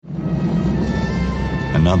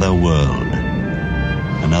Another world,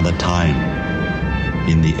 another time,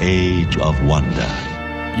 in the age of wonder.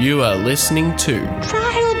 You are listening to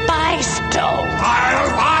Trial by Stone. Trial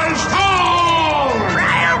by Stone!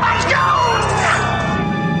 Trial by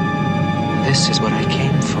Stone! This is what I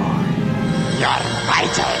came for. Your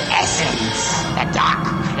vital essence, the Dark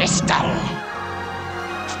Crystal.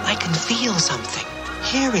 I can feel something.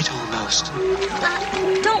 Hear it almost.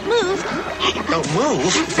 Don't move. Don't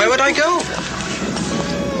move? Where would I go?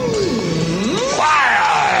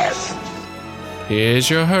 Quiet! Here's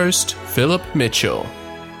your host, Philip Mitchell.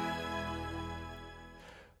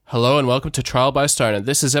 Hello and welcome to Trial by Stone, and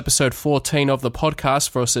this is episode 14 of the podcast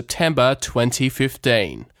for September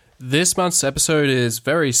 2015. This month's episode is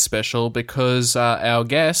very special because our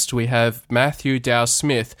guest, we have Matthew Dow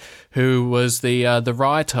Smith, who was the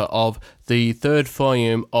writer of the third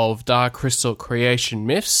volume of Dark Crystal Creation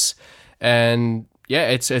Myths, and yeah,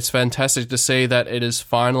 it's fantastic to see that it is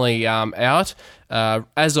finally out.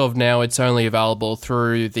 As of now, it's only available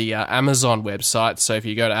through the Amazon website. So if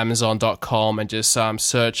you go to Amazon.com and just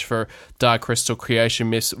search for Dark Crystal Creation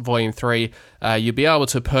Myths Volume 3, you'll be able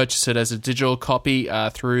to purchase it as a digital copy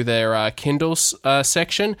through their Kindle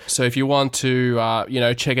section. So if you want to,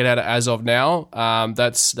 check it out as of now,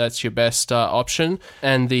 that's your best option.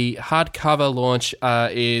 And the hardcover launch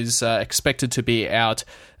is expected to be out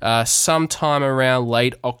sometime around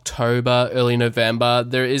late October, early November.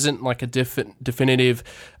 There isn't like a definitive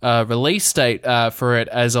release date for it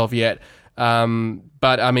as of yet.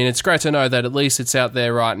 But I mean, it's great to know that at least it's out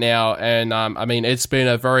there right now. And I mean, it's been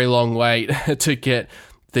a very long wait to get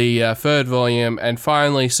the third volume and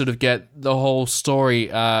finally sort of get the whole story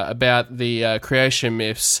about the creation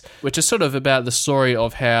myths, which is sort of about the story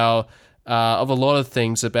of how, of a lot of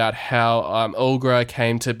things about how Ulgra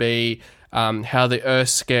came to be, how the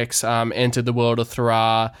Urskeks entered the world of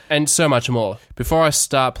Thra, and so much more. Before I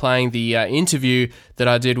start playing the interview that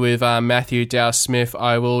I did with Matthew Dow Smith,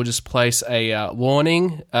 I will just place a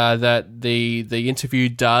warning that the interview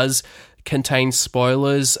does contain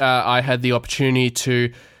spoilers. I had the opportunity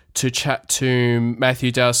to chat to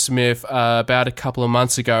Matthew Dow Smith about a couple of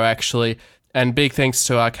months ago, actually. And big thanks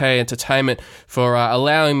to Arcade Entertainment for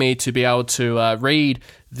allowing me to be able to read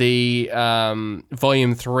the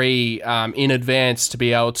Volume 3 in advance to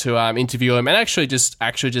be able to interview him and actually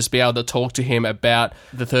just be able to talk to him about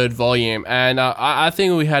the third volume. And I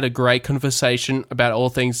think we had a great conversation about all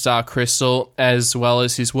things Dark Crystal as well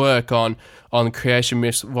as his work on Creation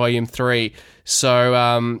Myths Volume 3.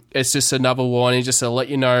 So it's just another warning just to let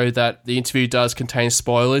you know that the interview does contain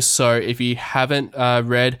spoilers. So if you haven't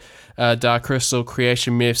read Dark Crystal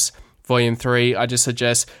Creation Myths Volume 3, I just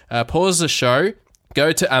suggest pause the show,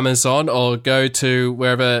 go to Amazon or go to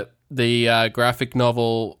wherever the graphic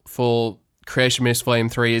novel for Creation Myths Volume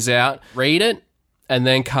 3 is out, read it, and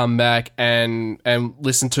then come back and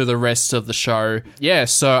listen to the rest of the show. Yeah,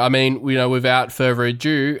 so, I mean, without further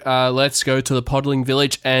ado, let's go to the Podling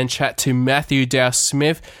Village and chat to Matthew Dow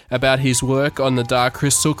Smith about his work on the Dark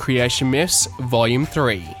Crystal Creation Myths Volume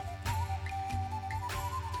 3.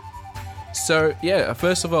 So, yeah,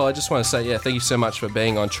 first of all, I just want to say, thank you so much for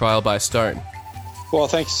being on Trial by Stone. Well,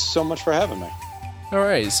 thanks so much for having me. No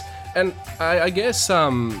worries. And I guess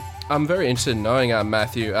I'm very interested in knowing,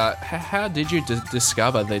 Matthew, how did you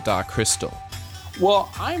discover the Dark Crystal? Well,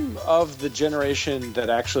 I'm of the generation that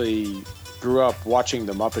actually grew up watching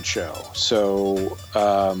The Muppet Show. So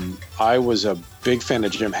I was a big fan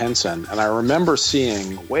of Jim Henson. And I remember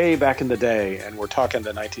seeing way back in the day, and we're talking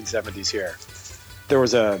the 1970s here, there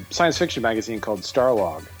was a science fiction magazine called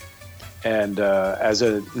Starlog. And as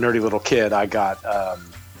a nerdy little kid, I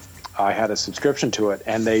had a subscription to it,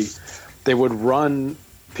 and they would run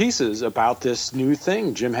pieces about this new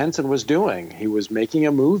thing Jim Henson was doing. He was making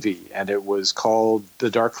a movie, and it was called The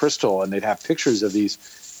Dark Crystal, and they'd have pictures of these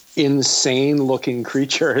insane-looking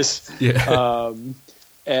creatures. Yeah.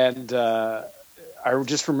 I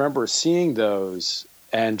just remember seeing those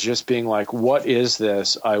and just being like, what is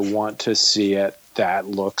this? I want to see it. That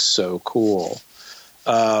looks so cool.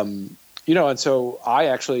 And so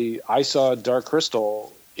I saw Dark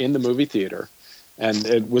Crystal in the movie theater, and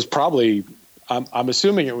it was probably, I'm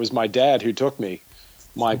assuming it was my dad who took me,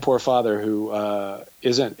 my poor father who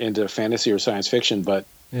isn't into fantasy or science fiction, but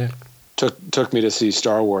took me to see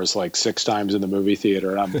Star Wars like 6 times in the movie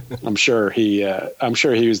theater. And I'm sure he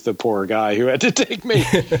was the poor guy who had to take me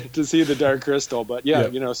to see the Dark Crystal. But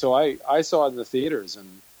so I saw it in the theaters and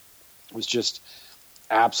was just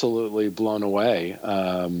absolutely blown away.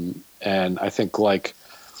 And I think like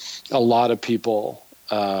a lot of people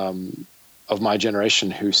of my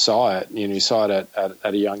generation who saw it, you saw it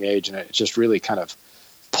at a young age, and it just really kind of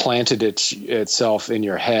planted itself in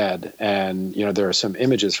your head. And, there are some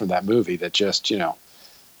images from that movie that just,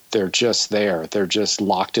 they're just there. They're just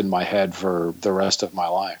locked in my head for the rest of my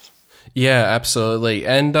life. Yeah, absolutely.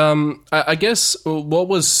 And I guess what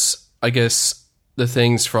was, the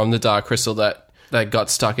things from the Dark Crystal that got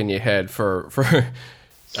stuck in your head for forever?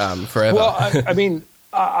 Well, I mean,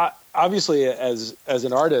 obviously, as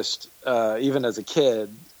an artist, even as a kid,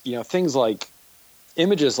 things like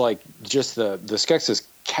images like just the Skeksis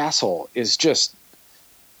castle is just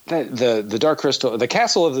the Dark Crystal, the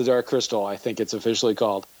Castle of the Dark Crystal, I think it's officially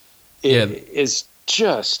called. Is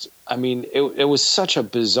just, I mean, it was such a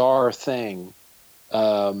bizarre thing,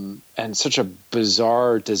 and such a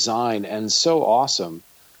bizarre design, and so awesome.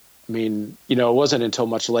 I mean, it wasn't until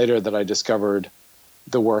much later that I discovered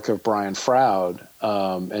the work of Brian Froud,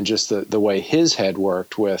 and just the way his head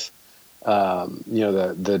worked with,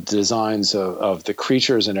 the designs of the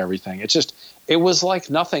creatures and everything. It was like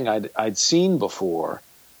nothing I'd seen before,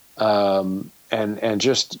 and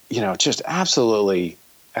just absolutely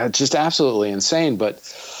insane. But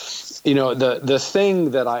the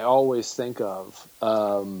thing that I always think of,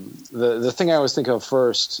 the thing I always think of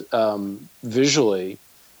first, visually,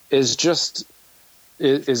 is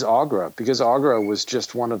Aughra, because Aughra was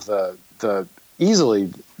just one of the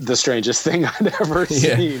easily the strangest thing I'd ever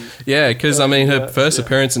seen. Yeah, because her first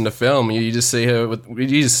appearance in the film, you just see her you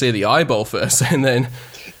just see the eyeball first, and then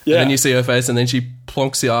you see her face, and then she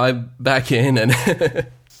plonks the eye back in, and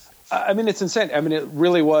I mean, it's insane. I mean, it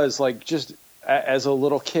really was like, just as a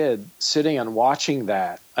little kid sitting and watching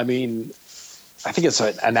that. I mean, I think it's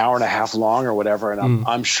an hour and a half long or whatever, and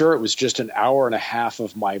I'm sure it was just an hour and a half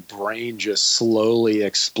of my brain just slowly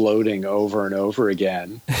exploding over and over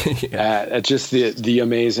again at just the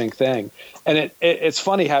amazing thing. And it's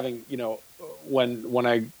funny having, when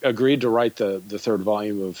I agreed to write the third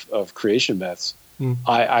volume of Creation Myths,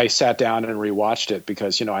 I sat down and rewatched it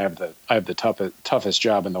because, I have the toughest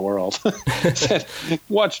job in the world.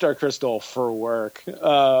 Watch Dark Crystal for work.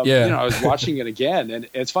 I was watching it again, and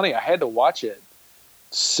it's funny, I had to watch it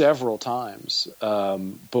several times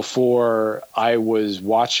before I was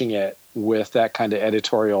watching it with that kind of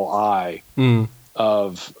editorial eye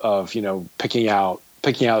of picking out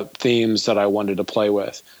themes that I wanted to play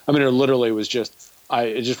with. I mean, it literally was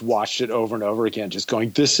I just watched it over and over again, just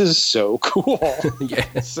going, this is so cool.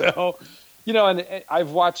 So, and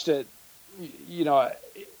I've watched it,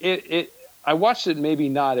 I watched it maybe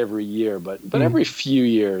not every year, but every few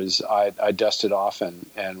years I dust it off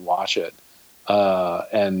and watch it.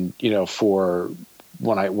 And for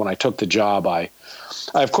when I took the job, I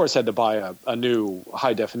of course had to buy a new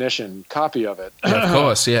high definition copy of it. Of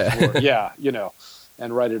course. Yeah.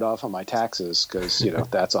 And write it off on my taxes, because,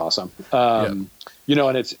 that's awesome. And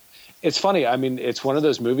it's funny. I mean, it's one of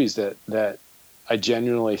those movies that I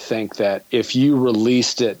genuinely think that if you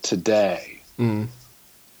released it today,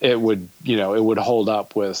 it would hold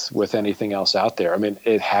up with anything else out there. I mean,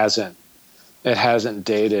 it hasn't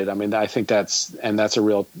dated. I mean, I think that's a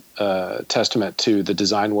real testament to the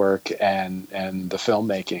design work and the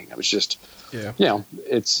filmmaking. It was just,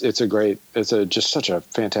 it's just such a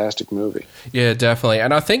fantastic movie. Yeah, definitely.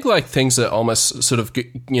 And I think like things that almost sort of,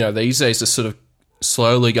 these days are sort of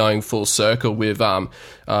slowly going full circle with a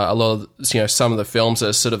lot of, some of the films that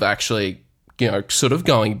are sort of actually, sort of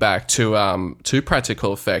going back to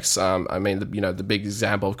practical effects. I mean, the big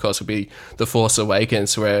example, of course, would be The Force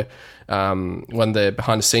Awakens, where when the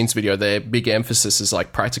behind the scenes video, their big emphasis is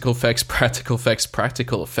like practical effects.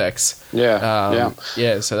 Yeah.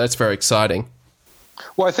 So that's very exciting.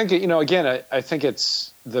 Well, I think, again, I think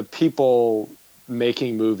it's the people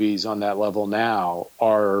making movies on that level now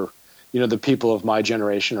are, the people of my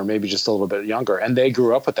generation, or maybe just a little bit younger, and they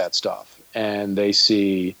grew up with that stuff, and they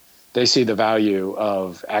see the value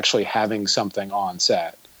of actually having something on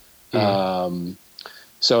set.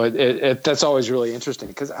 So that's always really interesting,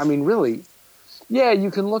 because I mean, really,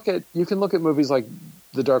 you can look at movies like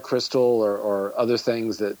The Dark Crystal or other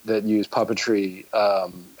things that use puppetry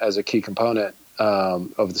as a key component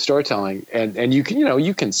of the storytelling, and you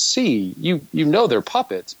can see they're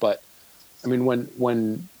puppets, but I mean,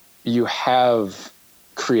 when you have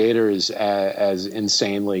creators as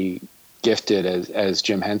insanely gifted as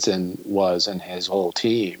Jim Henson was and his whole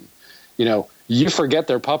team, you forget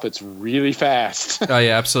their puppets really fast. Oh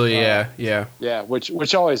yeah, absolutely. Yeah.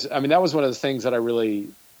 Which always, I mean, that was one of the things that I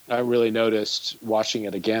really noticed watching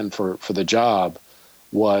it again for the job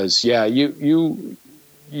was, you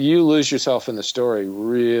lose yourself in the story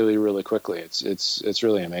really, really quickly. It's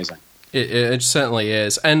really amazing. It certainly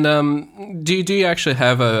is. And do you actually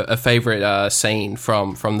have a favorite scene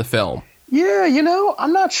from the film? Yeah,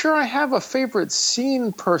 I'm not sure I have a favorite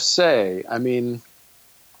scene per se. I mean,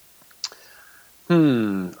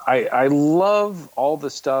 I love all the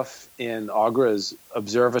stuff in Aughra's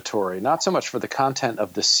observatory, not so much for the content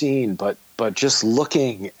of the scene, but just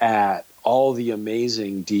looking at all the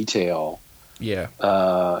amazing detail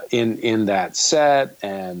in that set,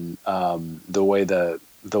 and the way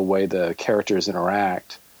the characters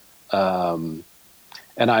interact. And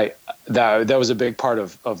that was a big part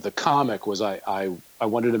of the comic, was I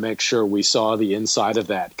wanted to make sure we saw the inside of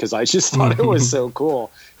that, because I just thought it was so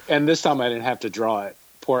cool. And this time I didn't have to draw it.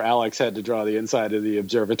 Poor Alex had to draw the inside of the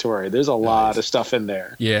observatory. There's a lot of stuff in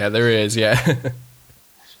there. Yeah, there is. Yeah.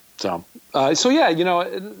 So yeah,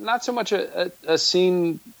 not so much a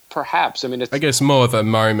scene, perhaps. I mean, I guess more of a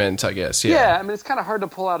moment. I guess. Yeah. Yeah. I mean, it's kind of hard to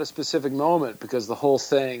pull out a specific moment, because the whole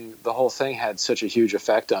thing had such a huge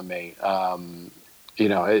effect on me.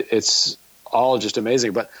 It's all just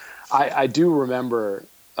amazing. But I do remember,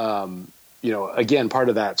 again, part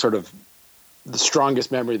of that sort of the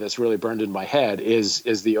strongest memory that's really burned in my head is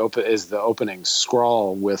the opening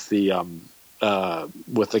scrawl with the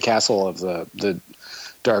castle of the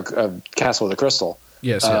dark castle of the crystal.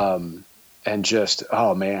 Yes. And just,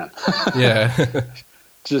 oh man. Yeah.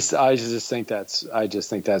 I just think that's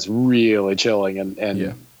really chilling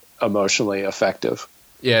and emotionally effective.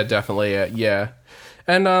 Yeah, definitely. Yeah.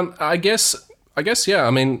 And I guess yeah.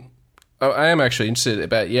 I mean, I am actually interested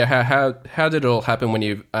about how did it all happen when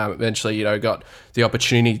you eventually got the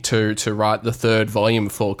opportunity to write the third volume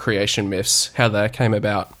for Creation Myths? How that came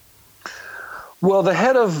about? Well, the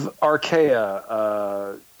head of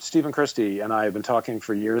Archaea, Stephen Christie, and I have been talking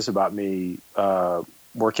for years about me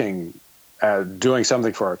working doing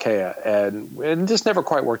something for Archaea, and it just never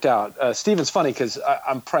quite worked out. Stephen's funny because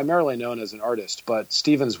I'm primarily known as an artist, but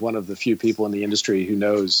Stephen's one of the few people in the industry who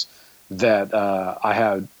knows that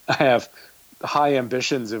I have high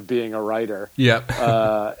ambitions of being a writer. Yep.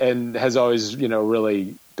 And has always,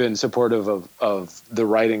 really been supportive of the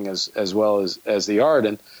writing as well as the art.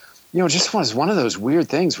 And, just was one of those weird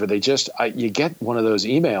things where you get one of those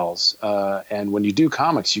emails. And when you do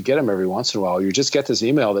comics, you get them every once in a while. You just get this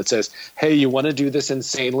email that says, hey, you want to do this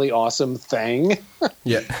insanely awesome thing?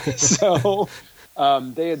 Yeah. So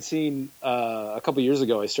they had seen a couple years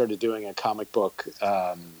ago, I started doing a comic book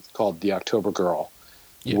called The October Girl,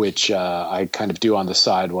 which I kind of do on the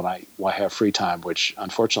side when I have free time, which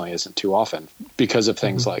unfortunately isn't too often because of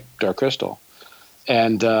things like Dark Crystal.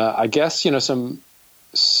 And I guess,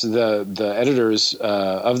 the editors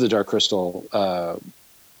of the Dark Crystal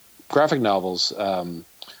graphic novels,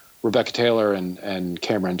 Rebecca Taylor and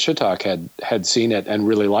Cameron Chittock had seen it and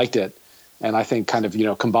really liked it. And I think kind of,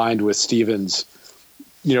 combined with Stephen's,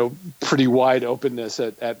 pretty wide openness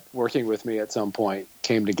at working with me at some point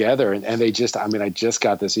came together. And they I just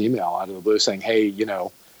got this email out of the blue saying, hey,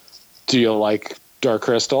 do you like Dark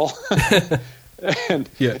Crystal? And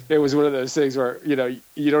it was one of those things where,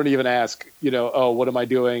 you don't even ask, oh, what am I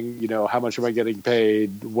doing? How much am I getting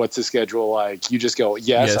paid? What's the schedule like? You just go,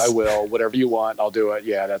 yes, I will. Whatever you want, I'll do it.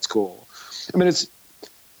 Yeah, that's cool. I mean,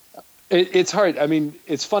 it's hard. I mean,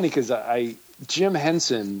 it's funny because Jim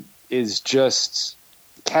Henson is just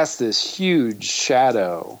cast this huge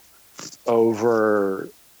shadow over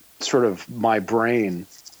sort of my brain,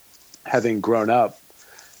 having grown up,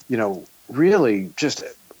 really just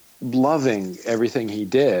loving everything he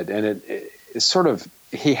did. And it's sort of,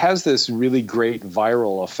 he has this really great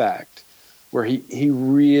viral effect where he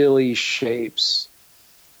really shapes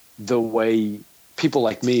the way people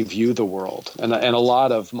like me view the world. And a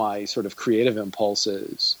lot of my sort of creative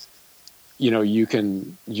impulses, you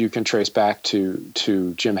can trace back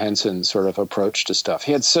to Jim Henson's sort of approach to stuff.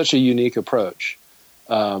 He had such a unique approach,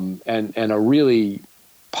 and a really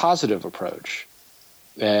positive approach.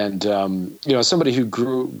 And, somebody who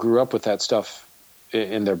grew up with that stuff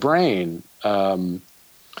in their brain, when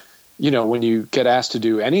you get asked to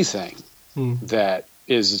do anything that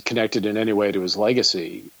is connected in any way to his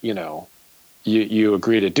legacy, you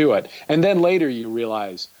agree to do it. And then later you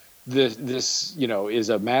realize this is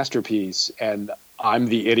a masterpiece, and I'm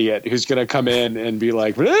the idiot who's going to come in and be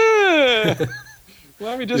like,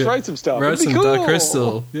 let me just write some stuff. Write some Dark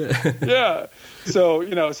Crystal. Yeah. Yeah.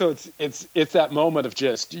 So, so it's that moment of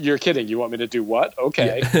just, you're kidding. You want me to do what?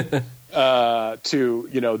 Okay. Yeah.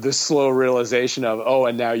 To, this slow realization of,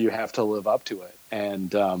 and now you have to live up to it.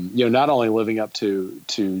 And, not only living up to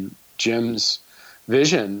Jim's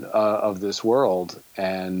vision of this world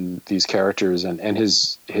and these characters and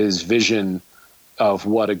his vision of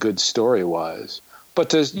what a good story was, but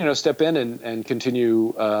to, step in and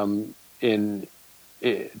continue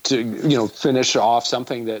to finish off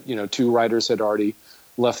something that, two writers had already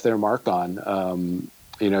left their mark on.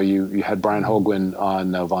 You had Brian Holguin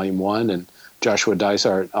on Volume 1 and Joshua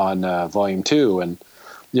Dysart on Volume 2, and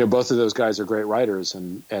both of those guys are great writers,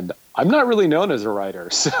 and I'm not really known as a writer,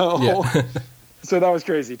 so so that was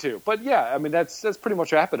crazy too. But yeah, I mean that's pretty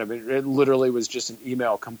much what happened. I mean, it literally was just an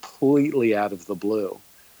email completely out of the blue,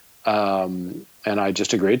 and I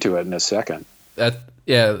just agreed to it in a second. I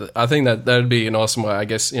think that would be an awesome way, I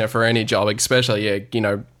guess, for any job, especially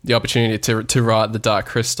the opportunity to write the Dark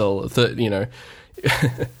Crystal,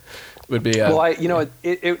 would be. Well,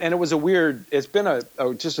 it was a weird. It's been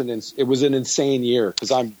it was an insane year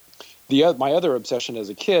because my other obsession as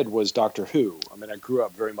a kid was Doctor Who. I mean, I grew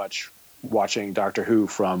up very much watching Doctor Who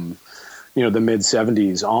from the mid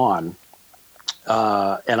 '70s on,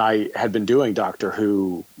 and I had been doing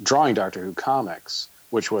drawing Doctor Who comics,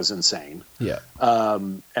 which was insane. Yeah.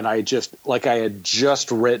 And I had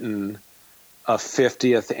just written a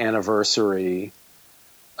 50th anniversary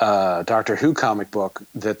Doctor Who comic book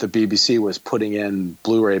that the BBC was putting in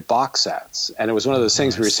Blu-ray box sets. And it was one of those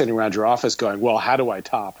things where you're sitting around your office going, well, how do I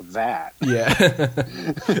top that? Yeah.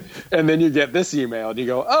 And then you get this email and you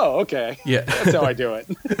go, oh, okay. Yeah. That's how I do it.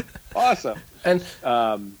 Awesome. And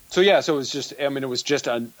so it was just, it was just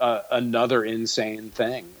another insane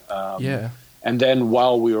thing. And then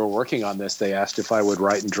while we were working on this, they asked if I would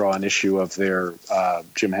write and draw an issue of their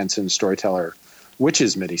Jim Henson Storyteller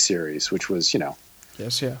Witches miniseries, which was,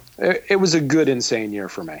 yes, yeah. It was a good, insane year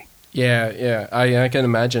for me. Yeah, I can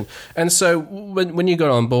imagine. And so when you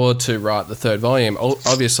got on board to write the third volume,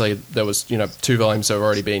 obviously there was, 2 volumes that were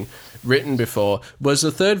already being written before. Was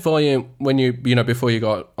the third volume when before you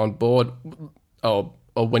got on board, or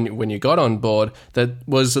when you got on board, that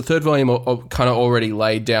was the third volume kind of already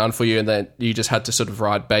laid down for you, and that you just had to sort of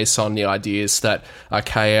write based on the ideas that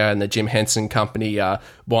Archaia and the Jim Henson Company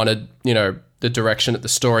wanted, the direction that the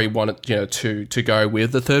story wanted, to go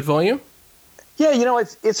with the third volume? Yeah,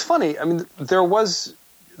 it's funny. I mean, there was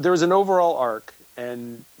an overall arc,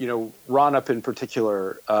 and Ron Up in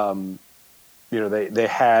particular, they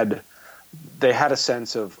had a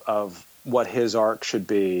sense of what his arc should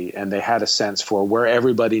be, and they had a sense for where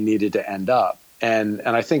everybody needed to end up. And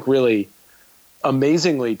I think really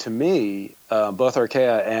amazingly to me, both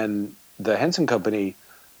Archaia and the Henson Company,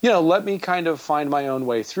 let me kind of find my own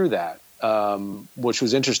way through that, which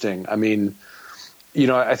was interesting. I mean,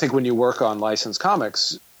 I think when you work on licensed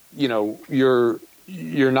comics, you're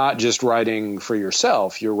not just writing for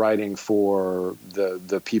yourself, you're writing for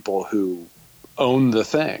the people who own the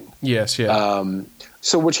thing. Yes, yeah.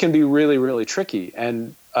 So which can be really, really tricky.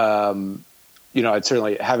 And, I'd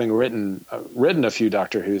certainly, having written a few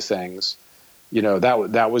Doctor Who things,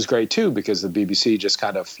 that was great too, because the BBC just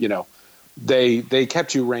kind of, they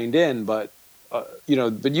kept you reined in, but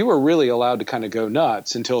you were really allowed to kind of go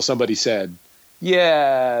nuts until somebody said,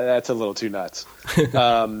 yeah, that's a little too nuts.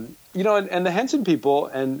 And the Henson people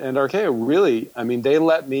and Archaia really, I mean, they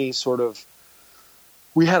let me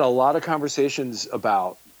we had a lot of conversations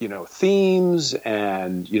about, themes,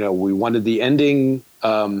 and, we wanted the ending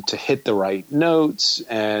to hit the right notes,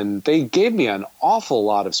 and they gave me an awful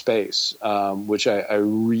lot of space, which I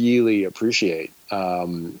really appreciate,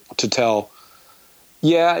 to tell.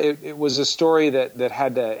 Yeah, it was a story that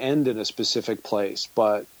had to end in a specific place,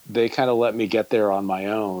 but they kind of let me get there on my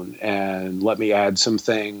own and let me add some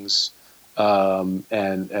things,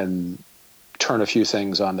 and turn a few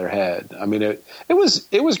things on their head. I mean, it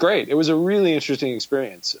was great. It was a really interesting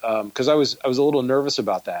experience, because I was a little nervous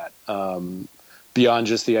about that, beyond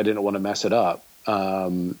just I didn't want to mess it up. I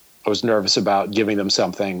was nervous about giving them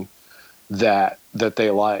something that they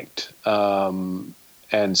liked, and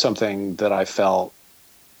something that I felt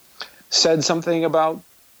said something about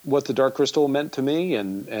what the Dark Crystal meant to me,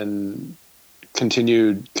 and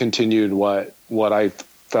continued what I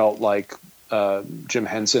felt like Jim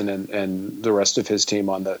Henson and the rest of his team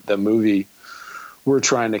on the movie were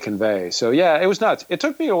trying to convey. So yeah, it was nuts. It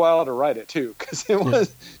took me a while to write it too, because it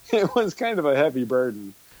was kind of a heavy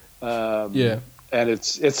burden. And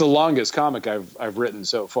it's the longest comic I've written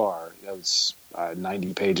so far. It's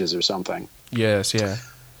 90 pages or something. Yes, yeah.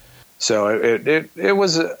 So it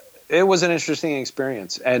was an interesting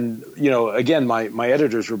experience. And again, my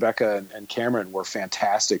editors Rebecca and Cameron were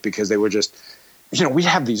fantastic, because they were just, we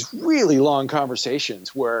have these really long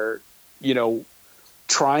conversations where,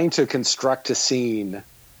 trying to construct a scene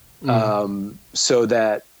so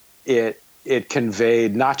that it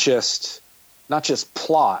conveyed not just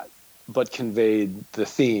plot, but conveyed the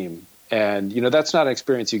theme. And, that's not an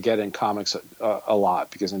experience you get in comics a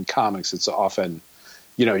lot, because in comics it's often,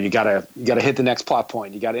 you gotta hit the next plot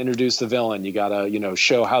point. You gotta introduce the villain. You gotta,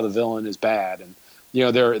 show how the villain is bad. And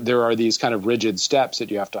there are these kind of rigid steps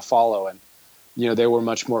that you have to follow, and they were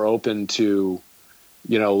much more open to,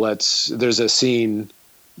 there's a scene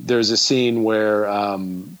where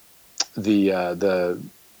the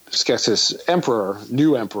Skeksis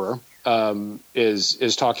new emperor,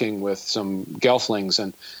 is talking with some Gelflings,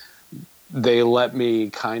 and they let me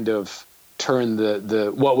kind of turn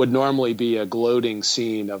the what would normally be a gloating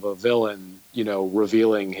scene of a villain,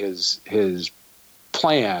 revealing his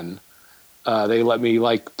plan. They let me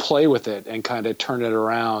play with it and kind of turn it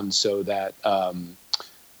around so that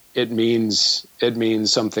it means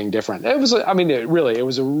something different. It was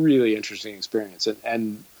a really interesting experience,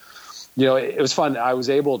 and it was fun. I was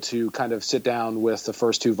able to kind of sit down with the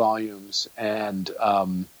first 2 volumes and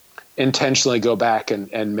intentionally go back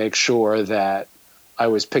and make sure that I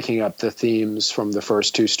was picking up the themes from the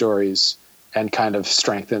first 2 stories and kind of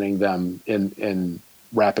strengthening them in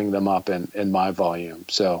wrapping them up in my volume.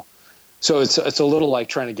 So it's a little like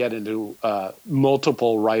trying to get into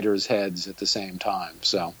multiple writers' heads at the same time.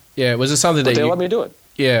 So yeah, was it something that they let me do it?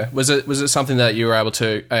 Yeah, was it something that you were able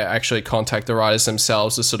to actually contact the writers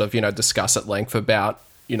themselves to sort of discuss at length about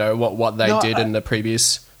what they did in the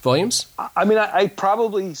previous volumes? I mean, I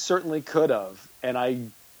probably certainly could have, and I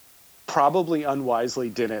probably unwisely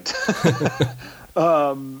didn't.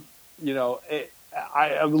 I'm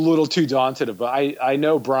a little too daunted, but I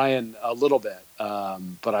know Brian a little bit,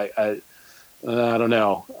 but I don't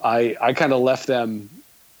know. I kind of left them.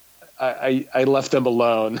 I left them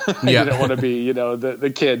alone. Yeah. I didn't want to be,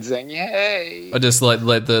 the kids saying, "Yay!" Or just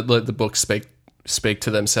let the book speak to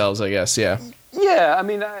themselves, I guess. Yeah. Yeah, I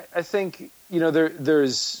mean, I think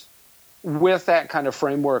there's with that kind of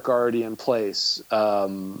framework already in place.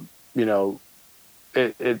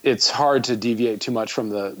 It's hard to deviate too much from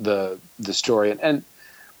the story and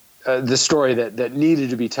the story that needed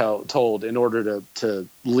to be told in order to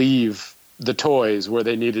leave the toys where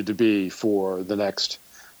they needed to be for the next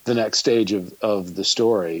stage of the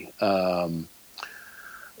story, the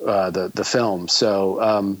film.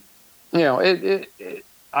 So,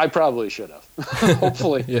 I probably should have.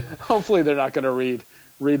 Hopefully they're not going to read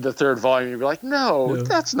the 3rd volume and be like, no,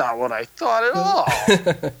 that's not what I thought at all.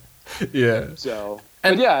 Yeah. So,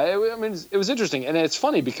 but yeah, it was interesting, and it's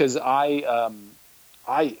funny because I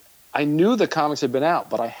knew the comics had been out,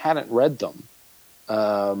 but I hadn't read them.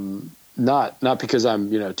 Not because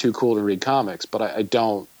I'm too cool to read comics, but I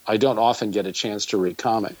don't often get a chance to read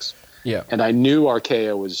comics. Yeah. And I knew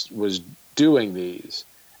Archaia was doing these,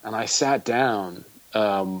 and I sat down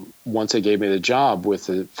once they gave me the job with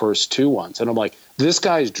the first 2 ones, and I'm like, this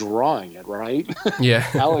guy's drawing it, right? Yeah.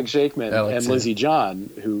 Alex Shakeman and Lizzie John,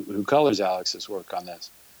 who colors Alex's work on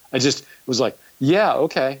this. I just was like, yeah,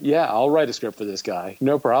 okay, yeah, I'll write a script for this guy,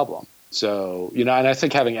 no problem. So and I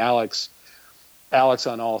think having Alex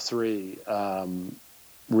on all 3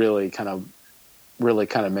 really kind of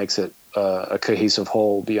makes it a cohesive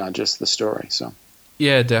whole beyond just the story. So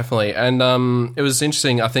yeah, definitely. And it was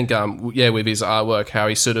interesting, I think, with his artwork, how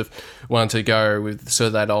he sort of wanted to go with sort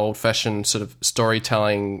of that old-fashioned sort of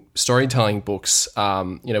storytelling books,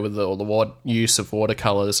 with all the use of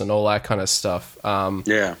watercolors and all that kind of stuff.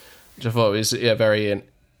 Yeah. Which I thought was very,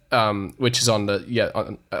 which is at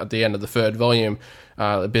the end of the 3rd volume,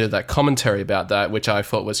 a bit of that commentary about that, which I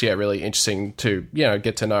thought was really interesting to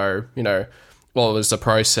get to know what was the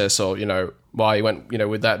process, or why he went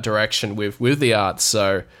with that direction with the art.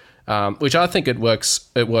 So, which I think it works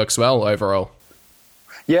well overall.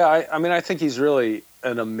 Yeah, I think he's really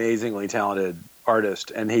an amazingly talented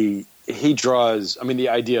artist, and he draws. I mean, the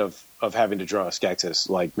idea of having to draw a Skeksis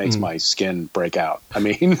makes my skin break out. I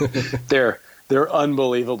mean, they're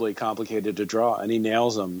unbelievably complicated to draw, and he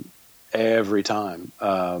nails them every time.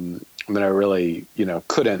 I really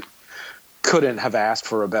couldn't have asked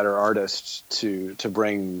for a better artist to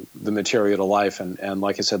bring the material to life, and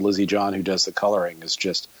like I said, Lizzie John, who does the coloring, they're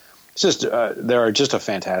just a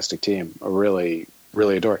fantastic team. I really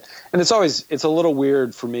adore it. And it's a little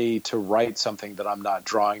weird for me to write something that I'm not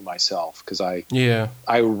drawing myself, because I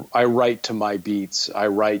write to my beats. I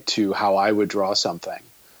write to how I would draw something.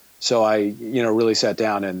 So I really sat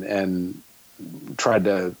down and tried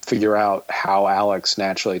to figure out how Alex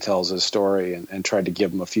naturally tells his story, and tried to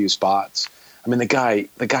give him a few spots. I mean, the guy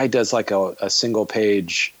does a single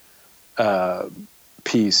page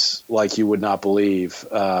piece like you would not believe,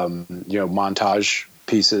 montage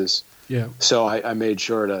pieces. Yeah. So I made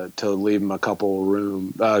sure to leave him a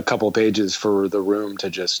couple pages for the room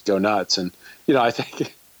to just go nuts. And I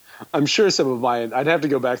I'm sure some of I'd have to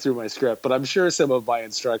go back through my script, but I'm sure some of my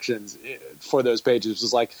instructions for those pages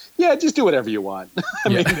was like, yeah, just do whatever you want. I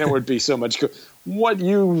mean, it would be so much what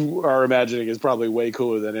you are imagining is probably way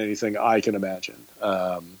cooler than anything I can imagine.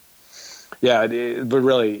 But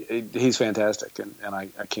really, he's fantastic, and I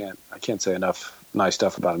can't say enough nice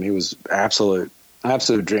stuff about him. He was absolute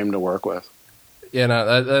dream to work with. Yeah,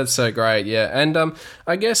 no, that's so great. Yeah, and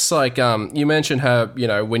I guess like you mentioned how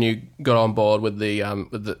when you got on board with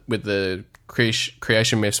the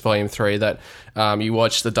Creation Myths Volume 3 that you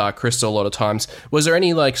watched The Dark Crystal a lot of times. Was there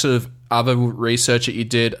any like sort of other research that you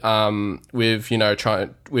did with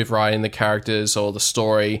with writing the characters or the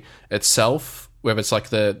story itself, whether it's like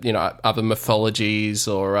the other mythologies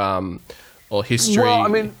or history? Well, I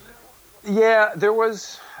mean, yeah, there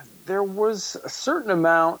was a certain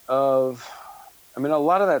amount of. I mean, a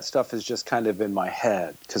lot of that stuff is just kind of in my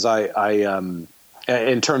head because I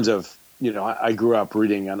in terms of, I grew up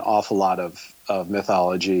reading an awful lot of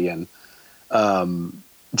mythology and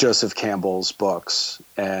Joseph Campbell's books.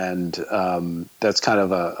 And that's kind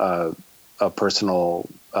of a personal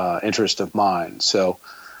interest of mine. So,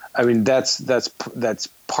 I mean, that's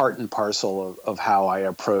part and parcel of how I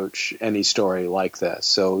approach any story like this.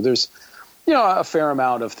 So there's, a fair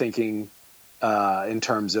amount of thinking in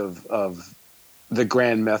terms of the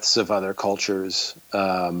grand myths of other cultures,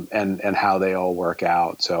 and how they all work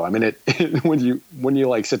out. So, I mean, when you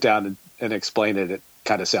like sit down and explain it, it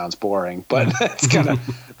kind of sounds boring, but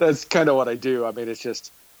that's kind of what I do. I mean, it's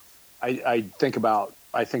just, I think about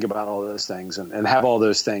all those things and have all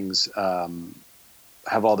those things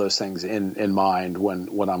in mind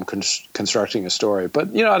when I'm constructing a story.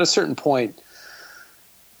 But, at a certain point,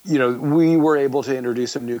 we were able to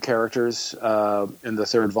introduce some new characters, in the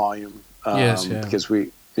third volume. Because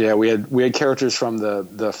we had characters from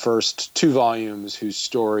the first two volumes whose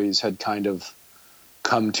stories had kind of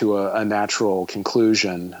come to a natural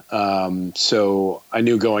conclusion. So I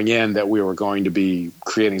knew going in that we were going to be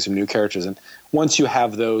creating some new characters. And once you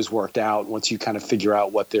have those worked out, once you kind of figure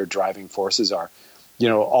out what their driving forces are,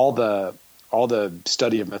 all the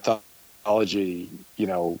study of mythology,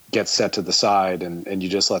 gets set to the side and you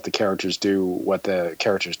just let the characters do what the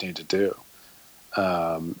characters need to do.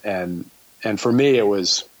 And for me, it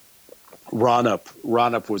was Ronup.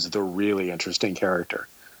 Ronup was the really interesting character.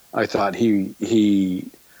 I thought he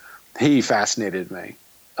fascinated me.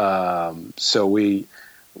 So he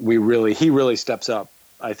really steps up,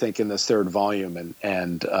 I think, in this third volume,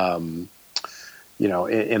 and in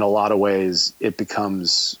a lot of ways, it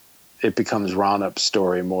becomes Ronup's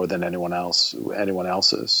story more than anyone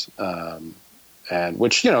else's, and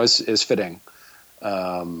which is fitting.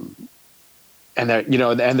 And that,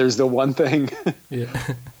 and there's the one thing,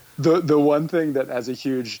 the one thing that as a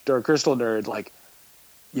huge Dark Crystal nerd, like,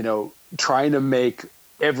 trying to make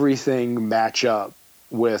everything match up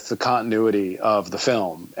with the continuity of the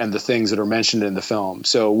film and the things that are mentioned in the film.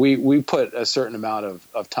 So we put a certain amount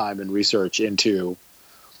of time and research into,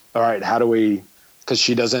 all right, how do we, cause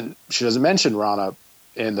she doesn't mention Ronup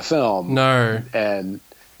in the film. No. And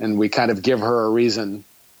we kind of give her a reason.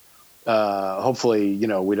 Hopefully,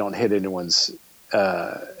 we don't hit anyone's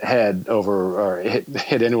head over or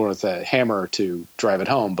hit anyone with a hammer to drive it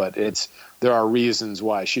home, but there are reasons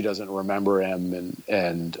why she doesn't remember him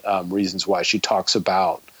and reasons why she talks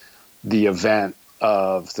about the event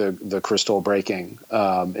of the crystal breaking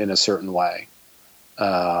in a certain way.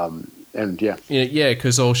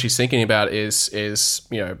 Because all she's thinking about is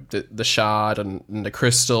the shard and the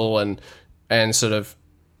crystal and sort of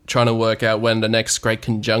trying to work out when the next great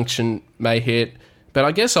conjunction may hit. But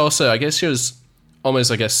I guess she was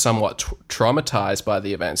almost, somewhat traumatized by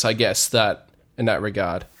the events, I guess, that in that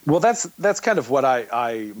regard. Well, that's kind of what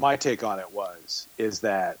my take on it is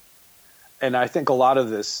that, and I think a lot of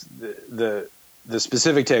this, the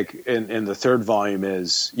specific take in the third volume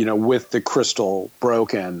is, with the crystal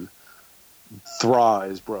broken, Thra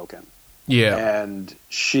is broken. Yeah. And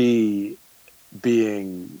she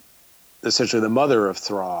being essentially the mother of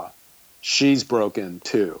Thra, she's broken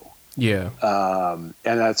too. Yeah. And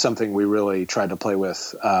that's something we really tried to play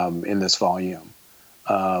with in this volume,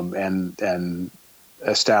 and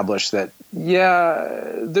establish that,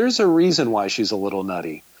 there's a reason why she's a little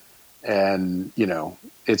nutty. And,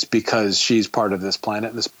 it's because she's part of this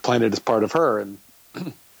planet, and this planet is part of her. And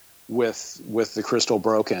with the crystal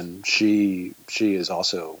broken, she's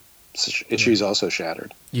also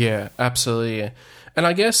shattered. Yeah, absolutely. And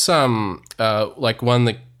I guess, like one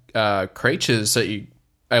of the creatures that you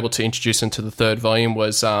able to introduce into the third volume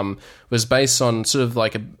was based on sort of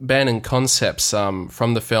like abandoned concepts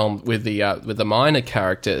from the film with the minor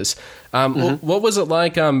characters. What was it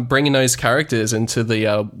like bringing those characters into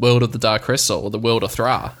the world of the Dark Crystal, or the world of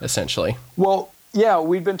Thra, essentially? Well, yeah,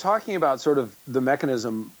 we've been talking about sort of the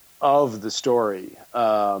mechanism of the story.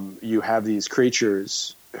 You have these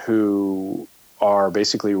creatures who are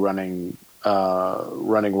basically running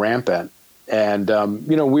rampant, and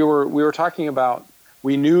we were talking about.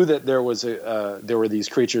 We knew that there were these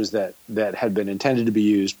creatures that had been intended to be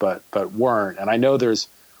used, but weren't. And I know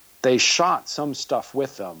they shot some stuff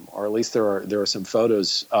with them, or at least there are some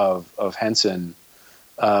photos of Henson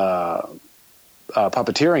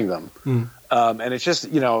puppeteering them. And it's just,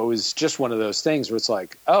 it was just one of those things where it's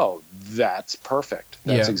like, oh, that's perfect.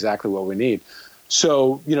 That's exactly what we need.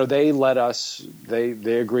 So, they let us.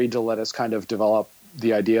 They agreed to let us kind of develop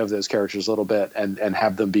the idea of those characters a little bit and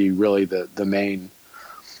have them be really the main,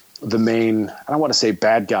 I don't want to say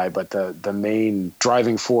bad guy, but the main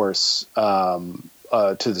driving force to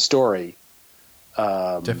the story.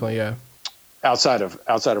 Definitely, yeah. Outside of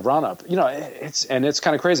Ronup, it's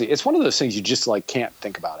kind of crazy. It's one of those things you just like can't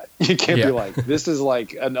think about it. You can't be like, this is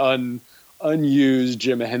like an unused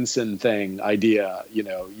Jim Henson idea.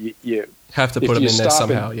 You have to put them in there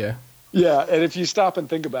somehow. Yeah. And if you stop and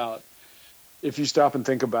think about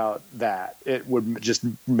that, it would just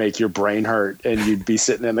make your brain hurt, and you'd be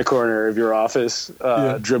sitting in the corner of your office,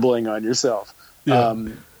 dribbling on yourself. Yeah.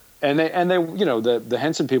 And they, the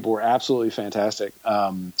Henson people were absolutely fantastic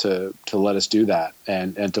to let us do that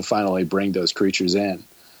and to finally bring those creatures in.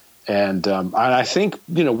 And I think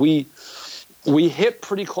we hit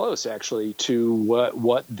pretty close actually to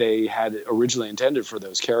what they had originally intended for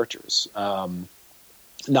those characters.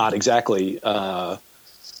 Not exactly, but.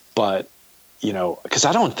 Because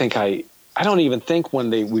I don't even think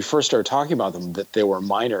when we first started talking about them that they were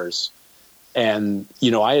minors. And,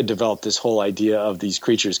 I had developed this whole idea of these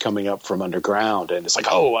creatures coming up from underground, and it's like,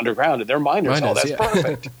 oh, underground, and they're minors. Oh, that's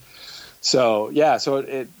perfect. So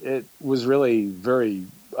it was really very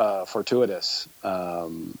fortuitous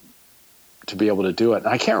to be able to do it. And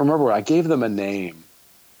I can't remember. I gave them a name,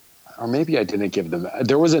 or maybe I didn't give them.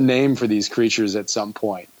 There was a name for these creatures at some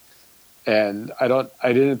point. And I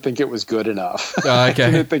didn't think it was good enough. Okay. I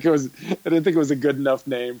didn't think it was a good enough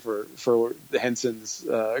name for the Henson's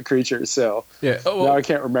creatures. So now I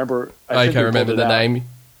can't remember. I can't remember the name.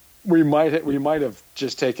 We might have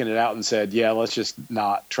just taken it out and said, let's just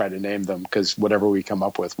not try to name them, because whatever we come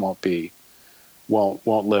up with won't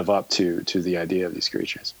live up to the idea of these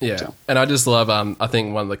creatures. Yeah, so. And I just love I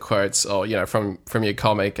think one of the quotes, or from your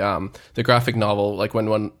comic, the graphic novel, like when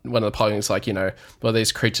one of the poems, like well,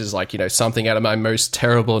 these creatures like something out of my most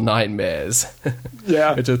terrible nightmares.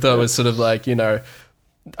 Yeah, which I thought was sort of like I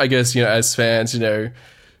guess as fans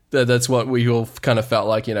that's what we all kind of felt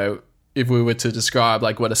like if we were to describe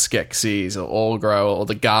like what a Skeksis or Orgro or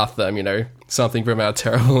the Gartham, something from our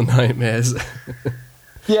terrible nightmares.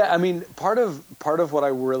 Yeah, I mean, part of what I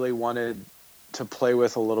really wanted to play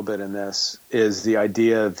with a little bit in this is the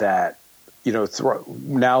idea that,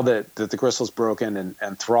 now that the crystal's broken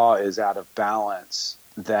and Thra is out of balance,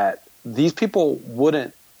 that these people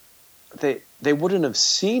wouldn't have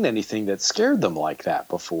seen anything that scared them like that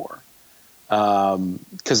before.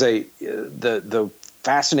 Because the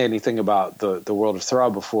fascinating thing about the world of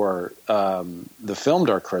Thra before the film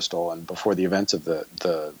Dark Crystal and before the events of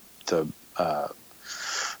the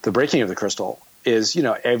breaking of the crystal is,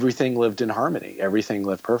 everything lived in harmony. Everything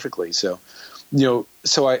lived perfectly. So,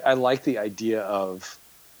 I like the idea of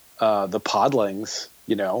the podlings.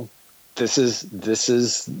 This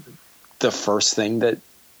is the first thing that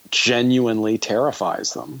genuinely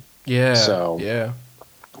terrifies them. Yeah. So yeah,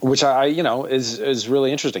 which I is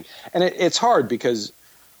really interesting, and it's hard because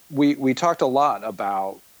we talked a lot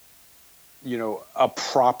about a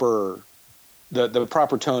proper the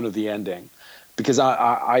proper tone of the ending. Because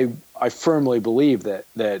I firmly believe that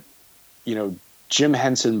Jim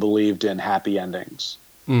Henson believed in happy endings,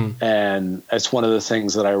 and it's one of the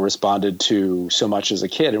things that I responded to so much as a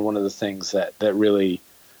kid, and one of the things that really,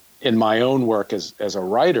 in my own work as a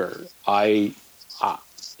writer, I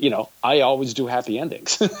always do happy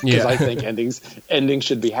endings because I think endings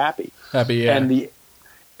should be happy. Happy, yeah.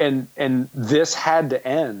 And this had to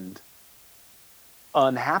end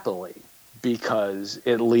unhappily, because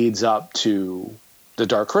it leads up to the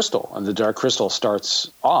Dark Crystal, and the Dark Crystal starts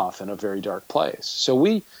off in a very dark place. So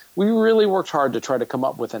we really worked hard to try to come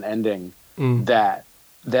up with an ending that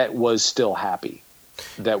was still happy,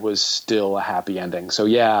 that was still a happy ending. So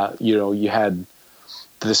you have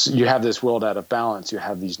this world out of balance. You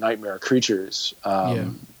have these nightmare creatures,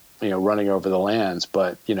 running over the lands,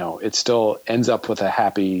 but it still ends up with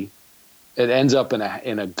it ends up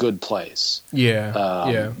in a good place.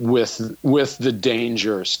 Yeah. With the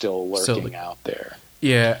danger still lurking out there.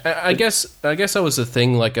 Yeah. I guess that was the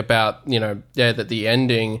thing, like, about, that the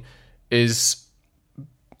ending is,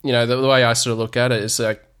 the way I sort of look at it is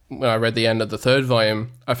like, when I read the end of the third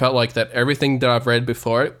volume, I felt like that everything that I've read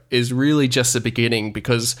before it is really just the beginning,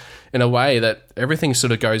 because in a way that everything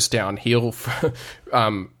sort of goes downhill,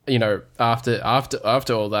 after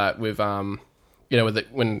all that with, when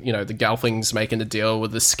the Gelflings making the deal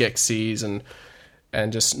with the Skeksis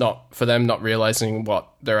and just not realizing what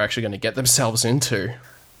they're actually going to get themselves into.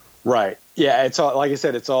 Right. Yeah. It's all, like I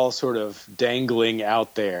said, it's all sort of dangling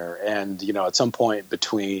out there. And, at some point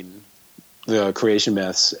between the creation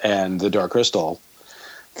myths and the Dark Crystal,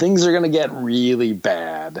 things are going to get really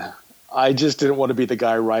bad. I just didn't want to be the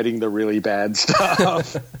guy writing the really bad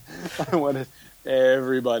stuff. I wanted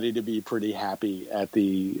everybody to be pretty happy at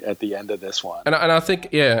the end of this one. And I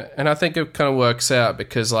think it kind of works out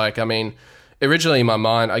because, like, I mean, originally in my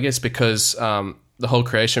mind, I guess because the whole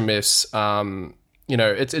creation myths,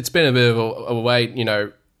 it's been a bit of a wait,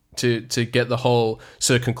 to get the whole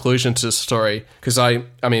sort of conclusion to the story. Because I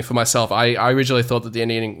mean, for myself, I originally thought that the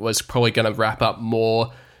ending was probably going to wrap up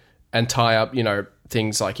more and tie up,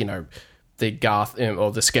 things like, the Garth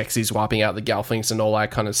or the Skeksis wiping out the Gelflings and all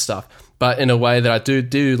that kind of stuff. But in a way that I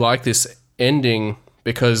do like this ending,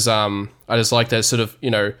 because I just like that sort of,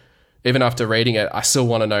 even after reading it, I still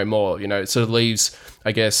want to know more. It sort of leaves,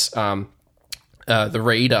 I guess, the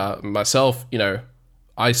reader, myself,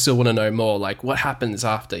 I still want to know more, like what happens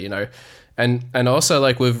after, and also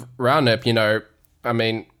like with Roundnip, I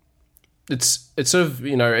mean, it's sort of,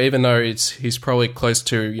 even though he's probably close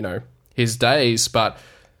to, his days, but,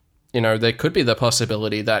 there could be the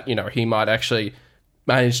possibility that, he might actually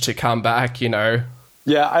manage to come back,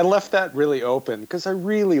 Yeah, I left that really open because I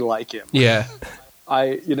really like him. Yeah.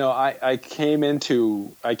 I came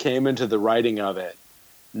into the writing of it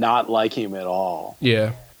not liking him at all.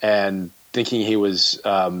 Yeah. And thinking he was,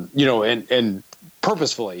 and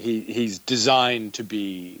purposefully, he's designed to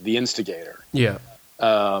be the instigator. Yeah.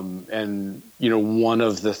 And, one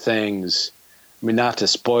of the things, I mean, not to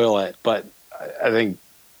spoil it, but I think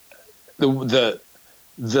the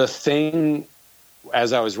thing,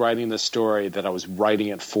 as I was writing the story that I was writing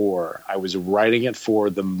it for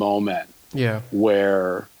the moment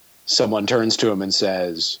where someone turns to him and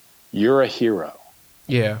says, "You're a hero."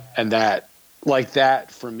 Yeah. And that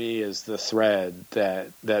for me is the thread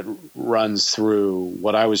that runs through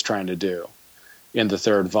what I was trying to do in the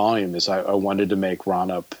third volume. Is I wanted to make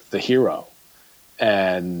Ronup the hero,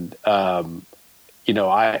 and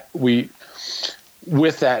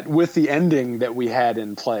with the ending that we had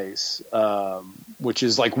in place, which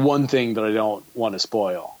is like one thing that I don't want to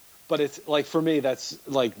spoil. But it's like, for me, that's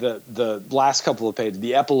like the last couple of pages,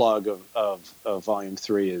 the epilogue of volume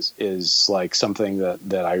 3 is like something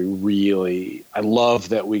that I love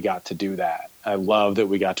that we got to do that. I love that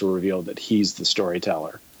we got to reveal that he's the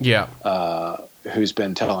storyteller. Yeah. Who's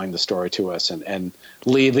been telling the story to us and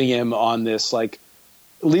leaving him on this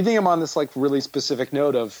really specific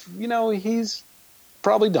note of, he's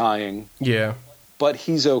probably dying. Yeah. But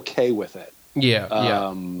he's okay with it.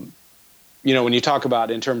 Yeah. When you talk about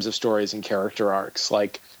in terms of stories and character arcs,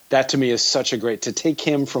 like that to me is such a great, to take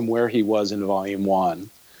him from where he was in volume 1,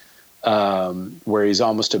 where he's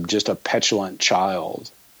almost just a petulant child.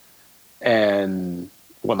 And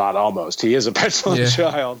well, not almost, he is a petulant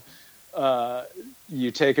child. You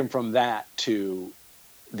take him from that to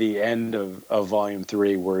the end of volume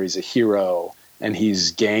 3, where he's a hero and he's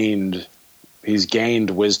gained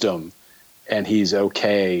wisdom and he's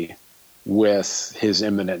okay with his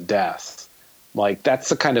imminent death. Like, that's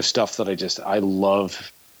the kind of stuff that I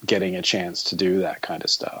love getting a chance to do that kind of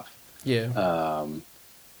stuff. Yeah.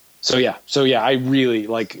 So yeah, I really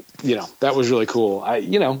that was really cool.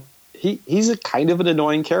 He's a kind of an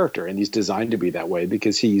annoying character, and he's designed to be that way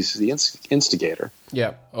because he's the instigator.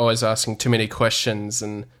 Yeah. Always asking too many questions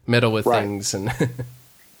and meddle with things. And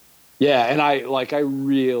yeah. And I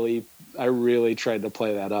really tried to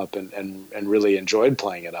play that up and really enjoyed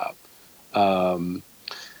playing it up. So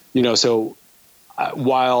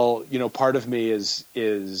while, part of me is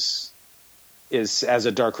as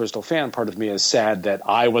a Dark Crystal fan, part of me is sad that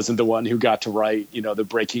I wasn't the one who got to write, the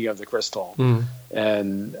breaking of the crystal.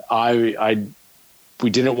 And we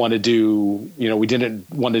didn't want to do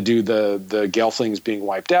the Gelflings being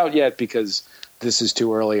wiped out yet, because this is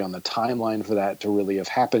too early on the timeline for that to really have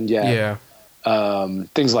happened yet. Yeah.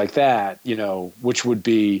 Things like that, which would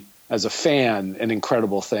be, as a fan, an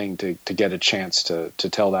incredible thing to get a chance to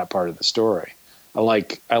tell that part of the story. I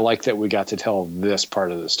like that we got to tell this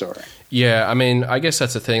part of the story. Yeah, I mean, I guess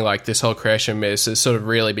that's the thing. Like this whole creation myth, it sort of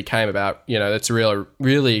really became about, it's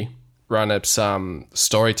really Run-Up's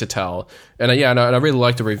story to tell. And and I really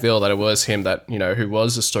like the reveal that it was him that who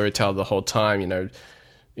was the storyteller the whole time. A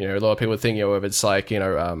lot of people think if it's like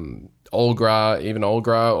Olgra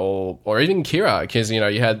or even Kira, because you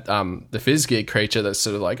had the Fizzgig creature that's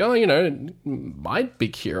sort of like, it might be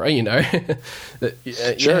Kira,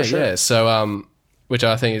 Sure. Yeah. So which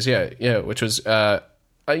I think is which was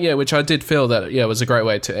which I did feel that was a great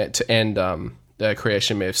way to end the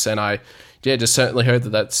creation myths. And I just certainly heard that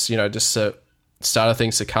that's just a start of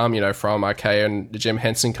things to come from Archaea and the Jim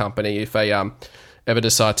Henson Company if they ever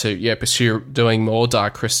decide to pursue doing more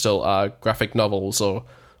Dark Crystal graphic novels or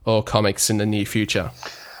comics in the near future.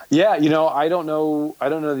 Yeah, I don't know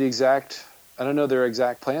their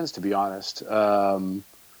exact plans, to be honest.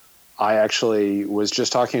 I actually was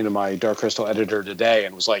just talking to my Dark Crystal editor today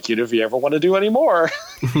and was like, if you ever want to do any more,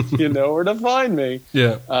 you know where to find me.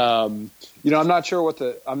 Yeah. I'm not sure what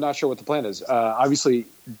the plan is. Obviously,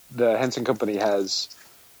 the Henson Company has,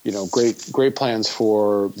 great plans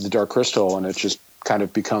for the Dark Crystal, and it just kind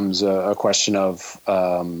of becomes a question of,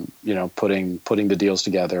 putting the deals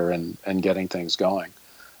together and getting things going.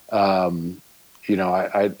 I'd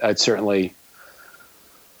certainly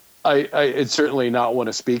not want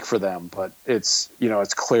to speak for them, but it's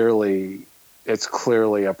clearly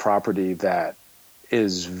a property that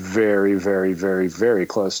is very, very, very, very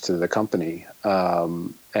close to the company.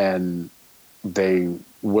 And they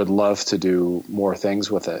would love to do more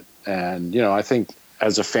things with it. And, I think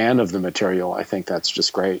as a fan of the material, I think that's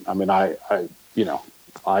just great. I mean, I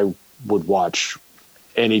would watch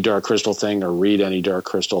any Dark Crystal thing or read any Dark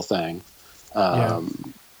Crystal thing, that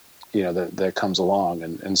comes along.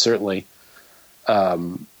 And certainly,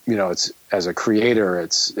 it's, as a creator,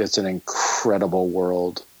 it's an incredible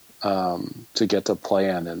world, to get to play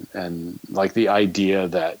in, and like the idea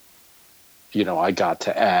that, I got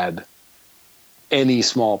to add any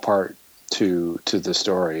small part to the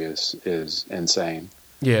story is insane.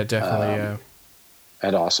 Yeah, definitely.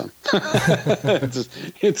 And awesome.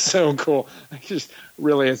 It's so cool.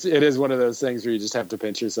 It is one of those things where you just have to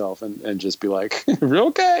pinch yourself and just be like,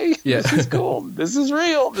 okay, this is cool. This is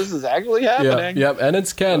real. This is actually happening. Yep. And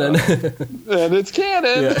it's canon.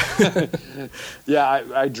 Yeah.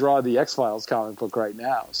 I draw the X-Files comic book right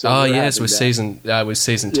now. So with season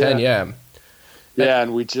 10. Yeah. Yeah.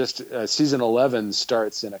 And we just, season 11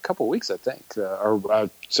 starts in a couple weeks, I think,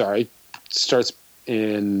 starts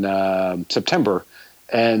in September.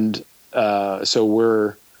 And so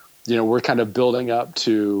we're kind of building up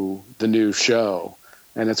to the new show.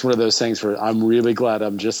 And it's one of those things where I'm really glad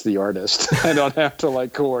I'm just the artist. I don't have to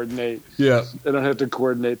coordinate. Yeah. I don't have to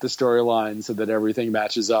coordinate the storyline so that everything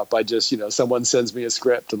matches up. I just, someone sends me a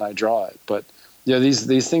script and I draw it. But,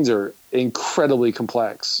 these things are incredibly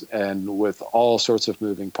complex and with all sorts of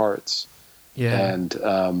moving parts. Yeah. And,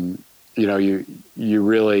 you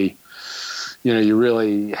really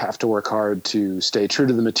have to work hard to stay true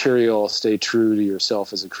to the material, stay true to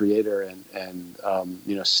yourself as a creator, and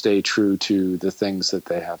stay true to the things that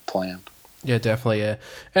they have planned. Yeah, definitely. Yeah.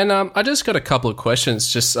 And I just got a couple of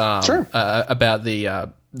questions just Sure. About the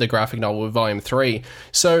graphic novel with Volume 3.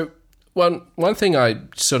 So one thing I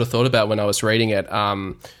sort of thought about when I was reading it,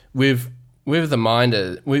 with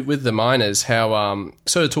the miners, how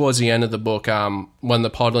sort of towards the end of the book, when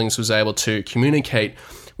the Podlings was able to communicate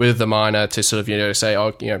with the miner to sort of, say,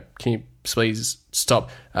 can you please stop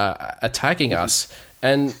attacking us?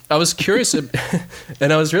 And I was curious, and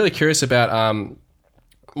I was really curious about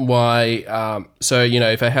why. So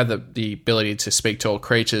if they had the ability to speak to all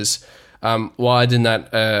creatures, why didn't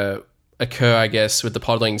that occur? I guess with the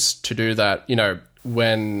Podlings to do that,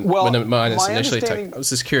 when the miners initially attacked. I was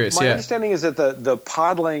just curious. My understanding is that the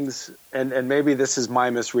Podlings, and maybe this is my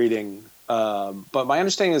misreading. But my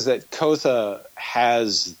understanding is that Kotha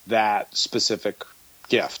has that specific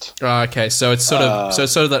gift. Okay, so it's sort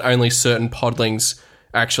of that only certain Podlings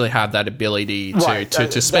actually have that ability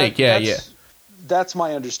to speak. That's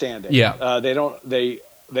my understanding. Yeah,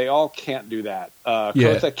 they all can't do that.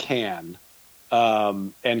 Kotha can,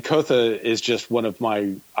 and Kotha is just one of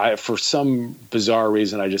for some bizarre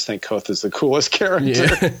reason, I just think Kotha's the coolest character.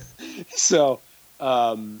 Yeah. So.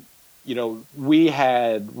 We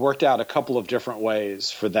had worked out a couple of different ways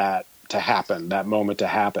for that to happen, that moment to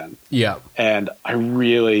happen. Yeah. And I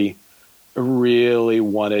really, really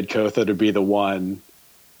wanted Kotha to be the one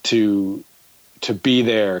to be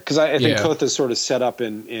there. Because I think Kotha's sort of set up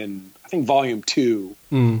in I think Volume 2.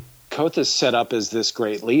 Kotha's set up as this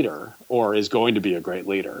great leader, or is going to be a great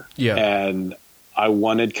leader. Yeah. And I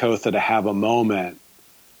wanted Kotha to have a moment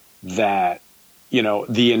that, you know,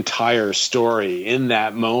 the entire story in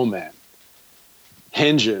that moment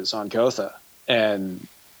hinges on Kotha and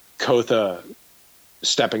Kotha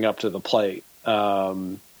stepping up to the plate.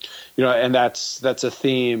 You know, and that's a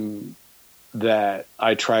theme that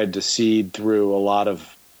I tried to seed through a lot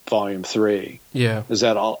of Volume 3. Yeah. Is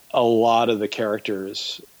that a lot of the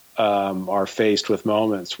characters are faced with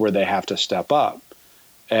moments where they have to step up.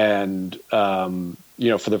 And, you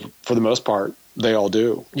know, for the most part, they all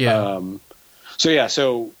do. Yeah.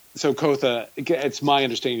 So Kotha, it's my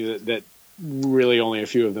understanding that really only a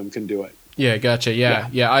few of them can do it. Yeah, gotcha.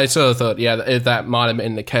 Yeah. I sort of thought, that might have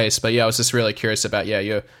been the case, but I was just really curious about,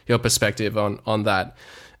 your perspective on that.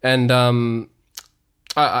 And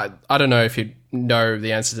I don't know if you know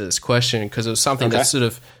the answer to this question, because it was something that sort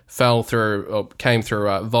of fell through or came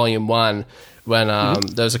through Volume 1 when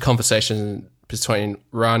there was a conversation between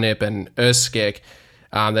Ranip and Urskek.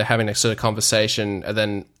 They're having a sort of conversation, and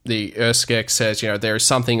then the Urskek says, you know, there is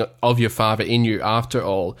something of your father in you after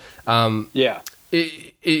all.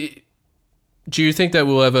 Do you think that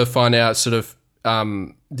we'll ever find out sort of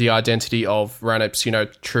the identity of Ranip's, you know,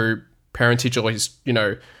 true parentage, or his, you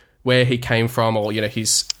know, where he came from, or, you know,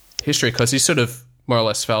 his history? Because he sort of more or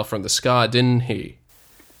less fell from the sky, didn't he?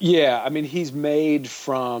 Yeah, I mean, he's made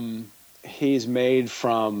from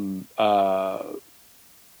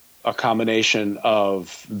a combination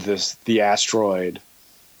of the asteroid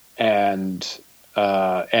and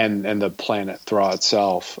the planet Thra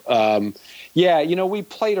itself. You know, we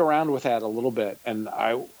played around with that a little bit, and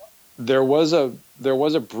there was a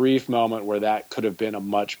brief moment where that could have been a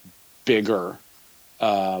much bigger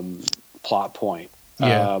plot point.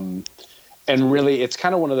 Yeah. And really, it's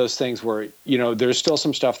kind of one of those things where, you know, there's still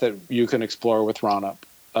some stuff that you can explore with Ranip,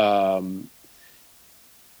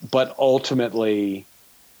 but ultimately,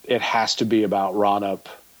 it has to be about Ranip.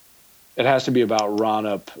 It has to be about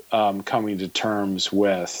Ranip coming to terms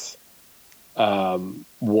with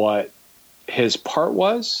what his part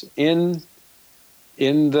was in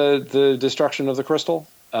the destruction of the crystal,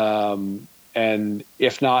 and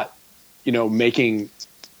if not, you know, making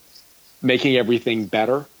everything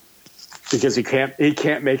better, because he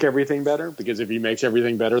can't make everything better, because if he makes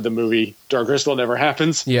everything better, the movie Dark Crystal never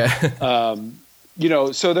happens. Yeah. You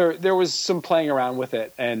know, so there was some playing around with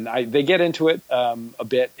it, and they get into it a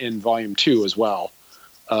bit in Volume 2 as well,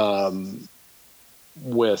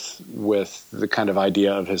 with the kind of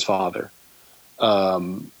idea of his father.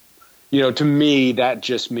 You know, to me, that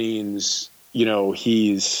just means, you know,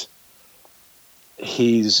 he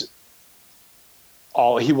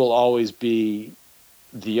will always be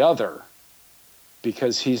the other,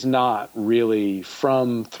 because he's not really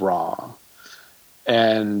from Thra.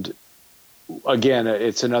 And again,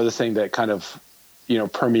 it's another thing that kind of, you know,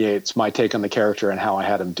 permeates my take on the character and how I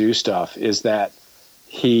had him do stuff, is that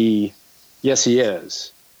he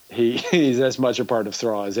is. He's as much a part of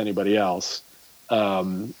Thra as anybody else.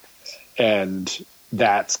 And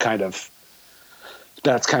that's kind of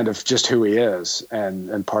just who he is,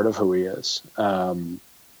 and part of who he is.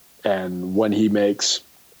 And when he makes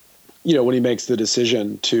the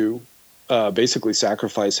decision to basically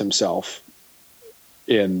sacrifice himself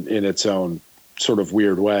in its own sort of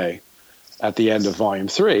weird way at the end of Volume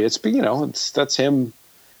 3, that's him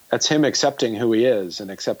accepting who he is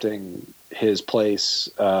and accepting his place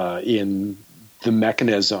in the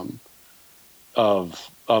mechanism of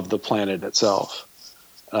the planet itself.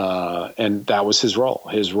 And that was his role.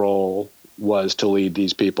 His role was to lead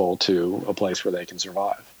these people to a place where they can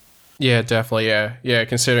survive. Yeah, definitely. Yeah.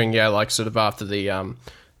 Considering, like sort of after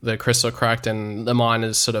the crystal cracked and the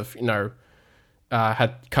miners sort of, you know,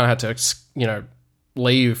 had to, you know,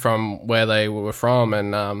 leave from where they were from,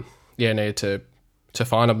 and needed to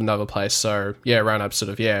find another place. So Ranip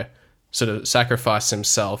sort of sacrificed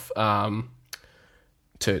himself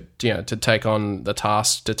to take on the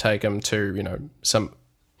task to take him to, you know, some,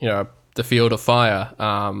 you know, the field of fire,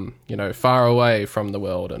 you know, far away from the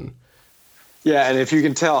world. And yeah, and if you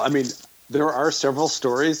can tell, I mean, there are several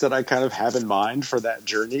stories that I kind of have in mind for that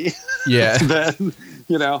journey. Yeah. Then,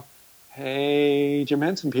 you know, hey, Jim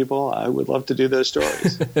Henson people, I would love to do those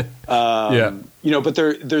stories. You know, but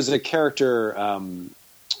there's a character,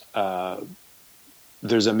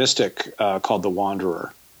 there's a mystic called the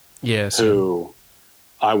Wanderer. Yes. Who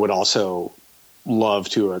I would also love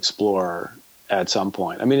to explore at some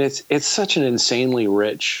point. I mean, it's such an insanely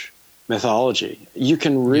rich mythology. You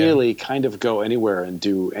can really kind of go anywhere and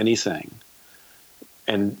do anything,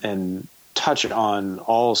 and touch on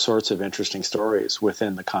all sorts of interesting stories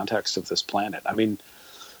within the context of this planet. I mean,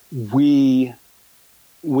 we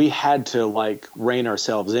we had to like rein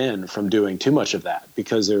ourselves in from doing too much of that,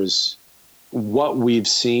 because there's what we've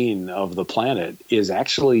seen of the planet is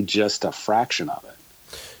actually just a fraction of it.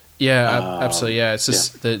 Yeah, absolutely. Yeah, it's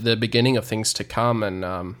just the beginning of things to come,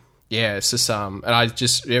 and it's just and I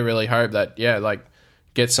just really hope that like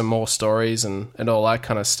get some more stories and all that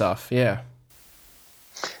kind of stuff. Yeah.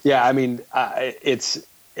 I mean,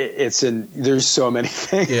 there's so many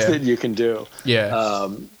things that you can do. Yeah.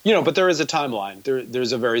 But there is a timeline.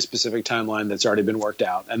 There's a very specific timeline that's already been worked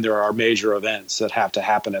out, and there are major events that have to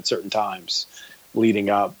happen at certain times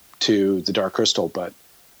leading up to the Dark Crystal. But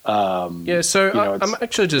I'm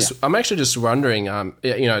actually just wondering,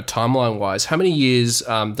 timeline wise, how many years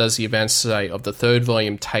does the events, say, of the third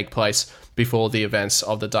volume take place before the events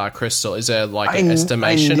of the Dark Crystal? Is there like an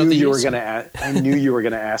estimation of the years? I knew you were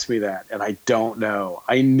going to ask me that, and I don't know.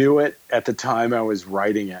 I knew it at the time I was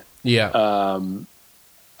writing it. Yeah.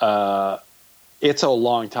 It's a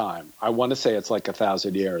long time. I want to say it's like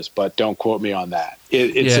 1,000 years, but don't quote me on that.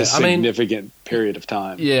 It's a significant period of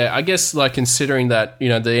time. Yeah, I guess like considering that, the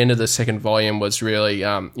end of the second volume was really,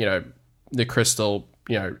 the crystal,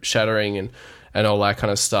 shattering and all that kind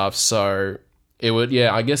of stuff. So it would,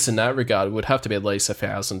 I guess in that regard, it would have to be at least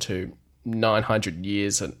 1,000 to 900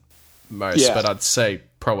 years at most, but I'd say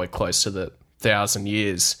probably close to the 1,000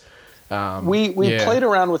 years. We played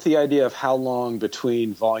around with the idea of how long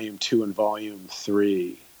between Volume 2 and Volume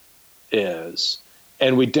 3 is,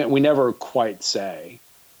 and we never quite say.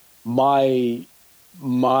 My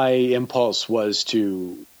impulse was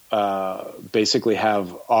to basically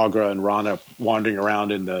have Agra and Rana wandering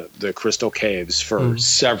around in the crystal caves for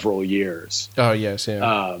several years. Oh yes,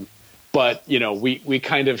 yeah. But we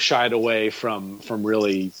kind of shied away from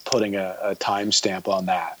really putting a timestamp on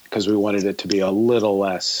that, because we wanted it to be a little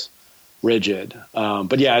less rigid.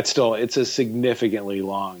 But it's a significantly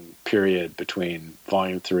long period between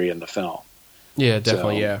Volume 3 and the film. Yeah,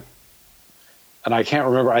 definitely. And I can't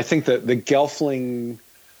remember. I think that the Gelfling,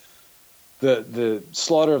 the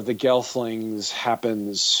slaughter of the Gelflings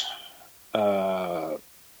happens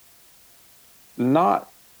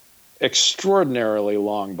not extraordinarily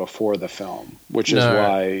long before the film, which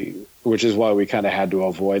is why we kind of had to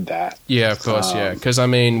avoid that. Yeah, of course. Because I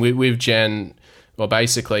mean, with Jen, well,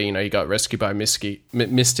 basically, you got rescued by Mystic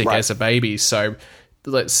as a baby. So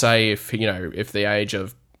let's say if the age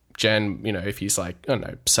of Jen, if he's like, I don't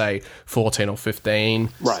know, say 14 or 15.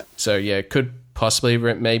 Right. So could possibly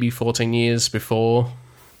maybe 14 years before.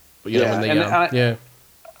 When they're young.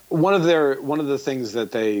 One of the things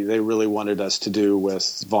that they really wanted us to do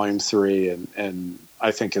with Volume 3 and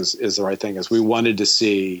I think is the right thing, is we wanted to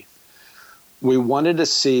see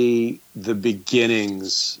the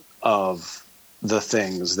beginnings of the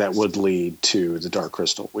things that would lead to the Dark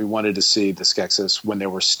Crystal. We wanted to see the Skeksis when they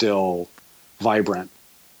were still vibrant,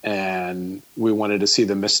 and we wanted to see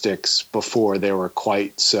the Mystics before they were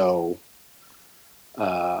quite so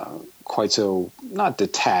not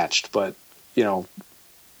detached, but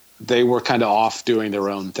they were kind of off doing their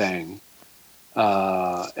own thing.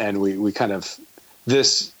 And we kind of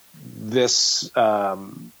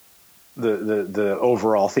the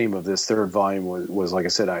overall theme of this third volume was like I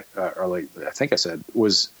said, I think I said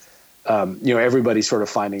was, everybody sort of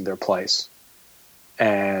finding their place,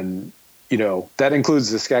 and that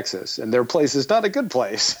includes the Skeksis, and their place is not a good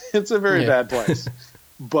place. It's a very bad place.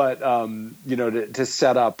 But to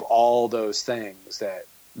set up all those things that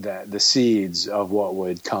the seeds of what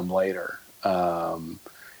would come later,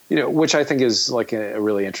 which I think is like a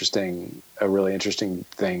really interesting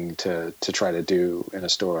thing to try to do in a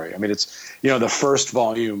story. I mean, it's, the first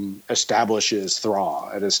volume establishes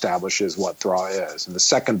Thraw. It establishes what Thraw is. And the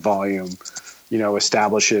second volume,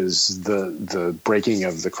 establishes the breaking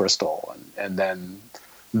of the crystal. And then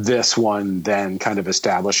this one then kind of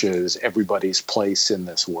establishes everybody's place in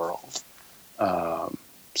this world.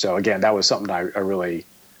 So again, that was something I really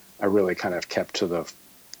kind of kept in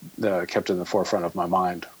the forefront of my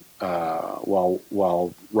mind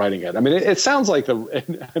while writing it. I mean, it sounds like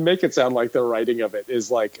I make it sound like the writing of it is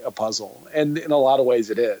like a puzzle, and in a lot of ways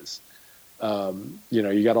it is.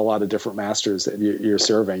 You got a lot of different masters that you're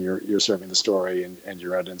serving. You're serving the story and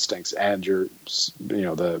your own instincts, and your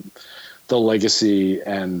the legacy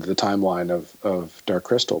and the timeline of Dark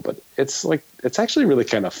Crystal. But it's actually really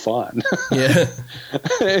kind of fun. Yeah,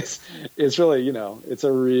 it's really it's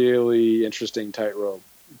a really interesting tightrope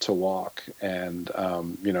to walk, and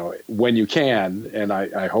when you can, and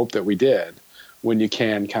I hope that we did, when you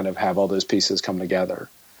can kind of have all those pieces come together,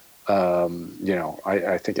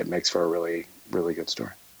 I think it makes for a really, really good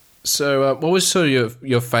story. So what was sort of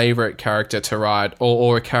your favorite character to write,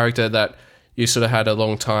 or a character that you sort of had a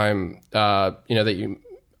long time, that you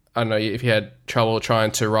I don't know if you had trouble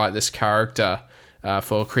trying to write this character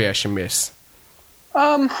for Creation Myths.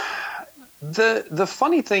 The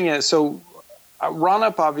funny thing is, so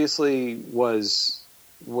Ronup obviously was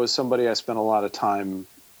somebody I spent a lot of time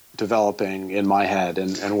developing in my head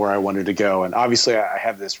and where I wanted to go. And obviously I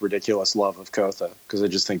have this ridiculous love of Kotha because I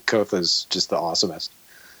just think Kotha is just the awesomest.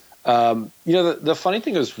 The funny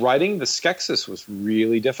thing is writing the Skeksis was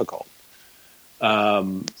really difficult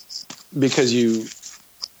because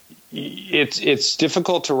it's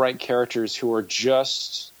difficult to write characters who are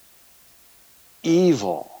just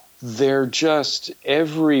evil. They're just,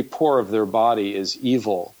 every pore of their body is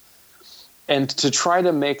evil. And to try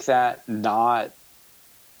to make that not,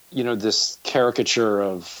 this caricature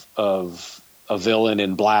of a villain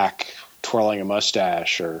in black twirling a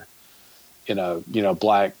mustache or in a,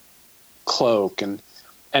 black cloak and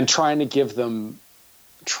trying to give them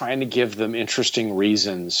interesting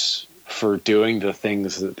reasons for doing the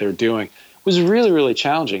things that they're doing was really, really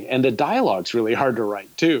challenging. And the dialogue's really hard to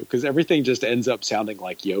write too, because everything just ends up sounding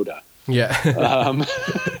like Yoda. Yeah.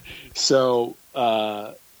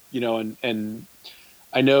 And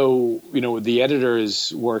I know, the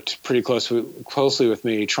editors worked pretty closely with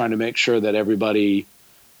me trying to make sure that everybody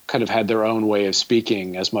kind of had their own way of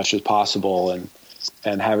speaking as much as possible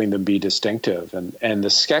and having them be distinctive. And the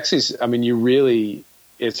Skeksis, I mean,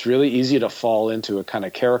 it's really easy to fall into a kind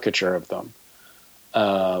of caricature of them.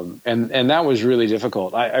 And that was really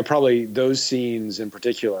difficult. I probably, those scenes in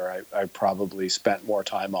particular, I probably spent more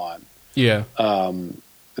time on. Yeah.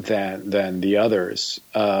 Than the others.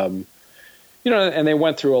 And they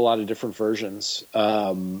went through a lot of different versions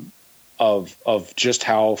of just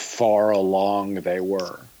how far along they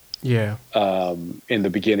were. Yeah. In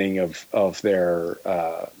the beginning of their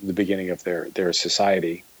their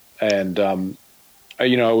society, and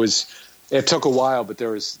it took a while, but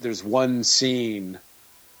there's one scene.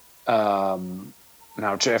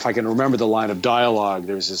 Now, if I can remember the line of dialogue,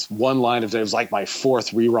 there's this one line of it was like my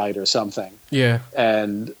fourth rewrite or something. Yeah.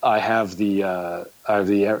 And I have the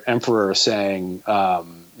Emperor saying,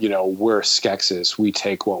 we're Skeksis, we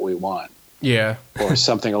take what we want. Yeah. Or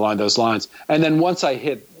something along those lines. And then once I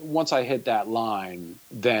hit that line,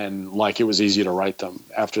 then it was easy to write them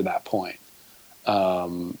after that point.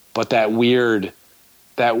 But that weird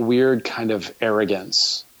kind of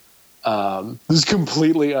arrogance, this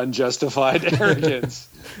completely unjustified arrogance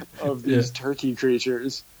of these turkey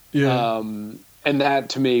creatures. Yeah. And that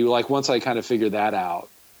to me, once I kind of figured that out,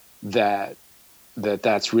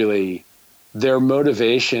 that's really their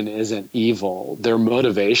motivation isn't evil. Their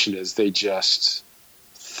motivation is they just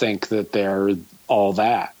think that they're all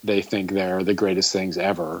that. They think they're the greatest things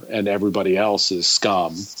ever, and everybody else is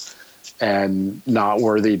scum and not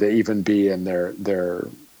worthy to even be in their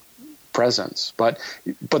presence. But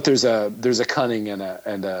there's a cunning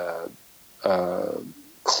and a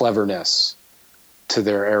cleverness to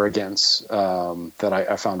their arrogance that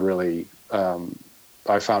I found really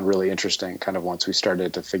interesting. Kind of once we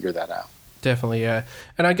started to figure that out. Definitely, yeah.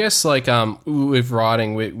 And I guess with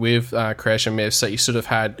writing with Creation Myths, that you sort of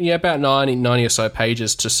had about 90 or so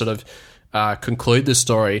pages to sort of conclude the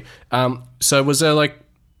story. So was there a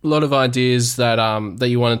lot of ideas that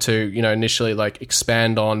you wanted to initially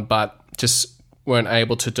expand on, but just weren't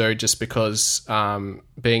able to do just because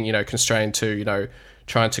being constrained to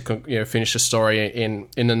trying to finish a story in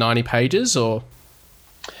the 90 pages, or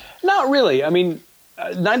not really? I mean,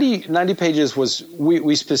 90 pages was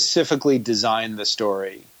we specifically designed the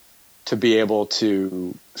story to be able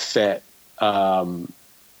to fit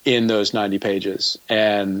in those 90 pages,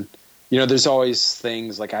 and there's always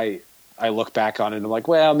things I look back on it and I'm like,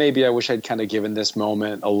 well, maybe I wish I'd kind of given this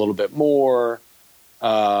moment a little bit more.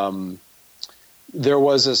 There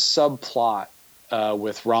was a subplot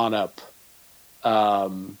with Ronup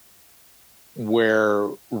where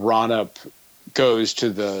Ronup goes to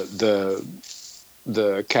the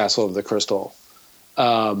Castle of the Crystal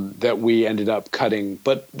that we ended up cutting,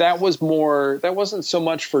 but that wasn't so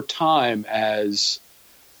much for time as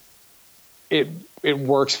it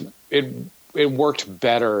worked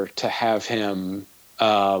better to have him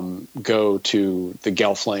go to the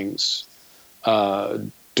Gelflings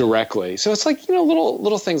directly. So it's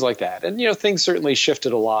little things like that. And things certainly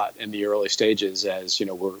shifted a lot in the early stages as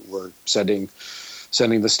we're sending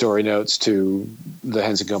the story notes to the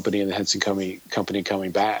Henson Company and the Henson Company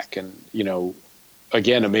coming back. And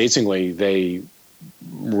again, amazingly, they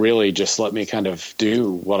really just let me kind of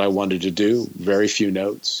do what I wanted to do. Very few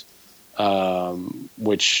notes,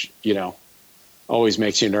 which always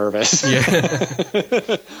makes you nervous.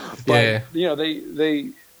 Yeah. But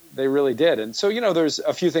they really did. And so there's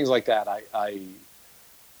a few things like that.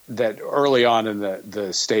 that early on in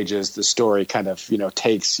the stages, the story kind of,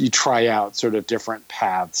 you try out sort of different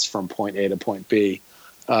paths from point A to point B.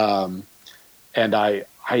 And I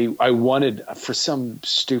wanted, for some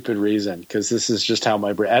stupid reason, because this is just how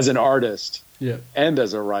my brain, as an artist and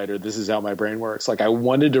as a writer, this is how my brain works. Like, I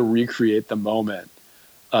wanted to recreate the moment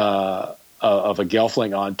of a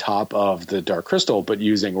Gelfling on top of the Dark Crystal, but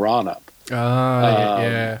using Ronup.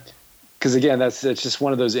 Yeah. Because again, it's just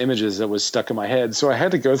one of those images that was stuck in my head. So I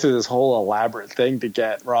had to go through this whole elaborate thing to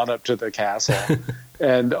get Ron up to the castle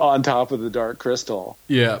and on top of the Dark Crystal.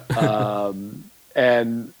 Yeah.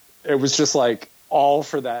 And it was just like all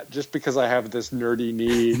for that, just because I have this nerdy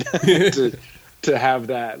need to have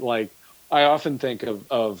that. Like, I often think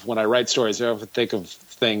of when I write stories, I often think of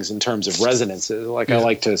things in terms of resonances. Like, I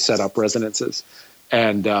like to set up resonances.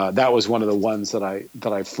 And that was one of the ones that I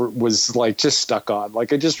was like just stuck on.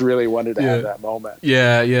 Like, I just really wanted to have that moment.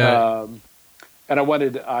 Yeah. And I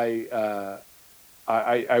wanted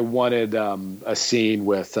I wanted a scene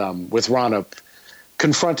with Ronup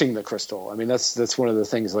confronting the crystal. I mean, that's one of the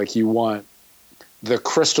things. Like, you want, the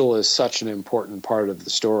crystal is such an important part of the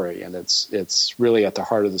story, and it's really at the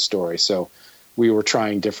heart of the story. So we were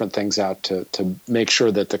trying different things out to make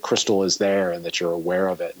sure that the crystal is there and that you're aware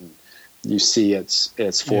of it and you see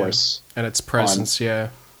its force and its presence. So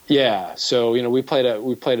we played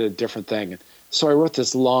a different thing. So I wrote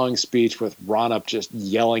this long speech with Ronup just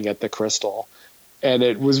yelling at the crystal, and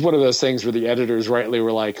it was one of those things where the editors rightly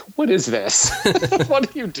were like, "What is this?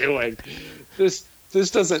 What are you doing? This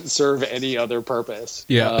doesn't serve any other purpose."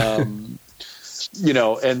 And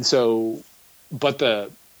so,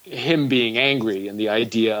 but him being angry and the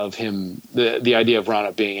idea of him, the idea of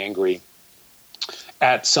Ronup being angry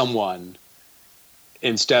at someone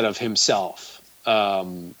instead of himself,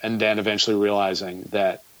 and then eventually realizing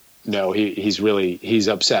that no, he's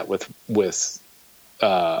upset with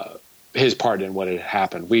his part in what had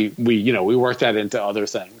happened. We worked that into other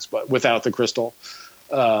things, but without the crystal,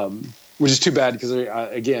 which is too bad, because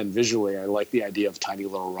again, visually, I like the idea of tiny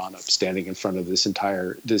little Ronup standing in front of this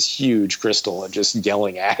huge crystal and just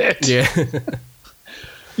yelling at it.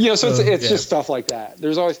 So it's just stuff like that.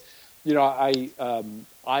 There's always,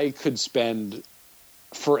 I could spend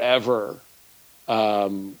forever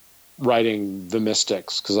writing the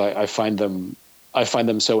Mystics, because I find them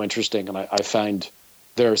so interesting, and I find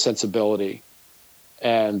their sensibility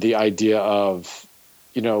and the idea of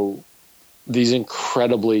these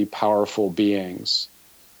incredibly powerful beings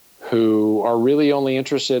who are really only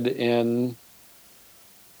interested in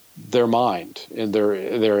their mind, in their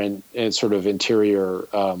in sort of interior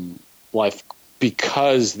life,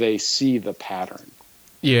 because they see the pattern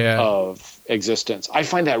of existence. I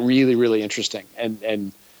find that really, really interesting.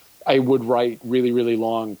 And I would write really, really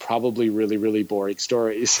long, probably really, really boring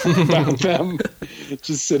stories about them,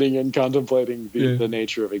 just sitting and contemplating the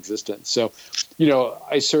nature of existence. So,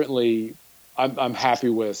 I'm happy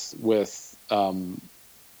with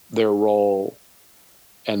their role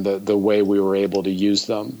and the way we were able to use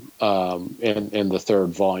them in the third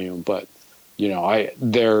volume. But,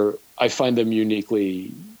 I find them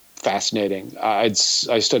uniquely fascinating. I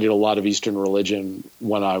studied a lot of Eastern religion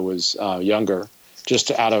when I was younger,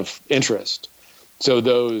 just out of interest. So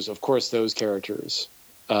those characters,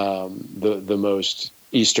 the most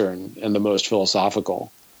Eastern and the most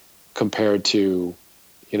philosophical, compared to,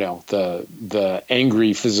 the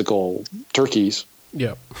angry physical turkeys.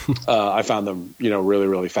 Yeah. I found them, really,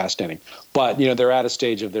 really fascinating. But, they're at a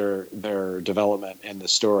stage of their development in the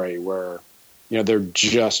story where, they're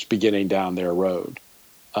just beginning down their road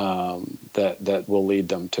that will lead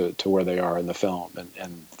them to where they are in the film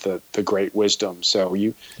and the great wisdom. So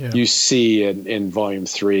you see in volume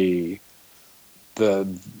 3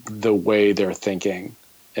 the way they're thinking,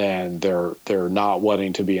 and they're not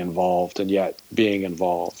wanting to be involved and yet being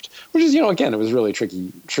involved, which is, again, it was a really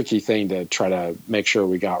tricky thing to try to make sure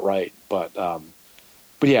we got right. But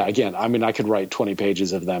yeah, again, I mean, I could write 20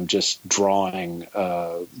 pages of them just drawing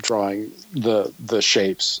the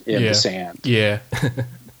shapes in the sand. Yeah.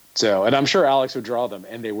 So, and I'm sure Alex would draw them,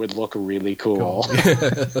 and they would look really cool.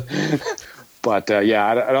 But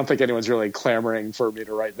I don't think anyone's really clamoring for me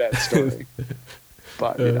to write that story.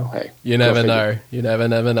 But hey, you never know. You never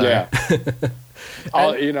know. Yeah.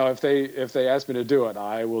 If they ask me to do it,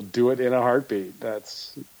 I will do it in a heartbeat.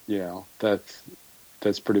 That's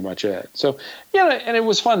pretty much it. So and it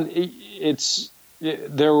was fun.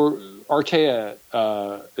 Archaea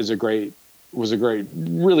was a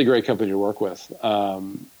really great company to work with,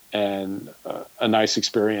 and a nice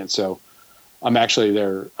experience. So I'm actually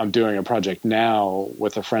there. I'm doing a project now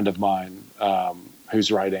with a friend of mine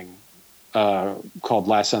who's writing called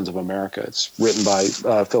Last Sons of America. It's written by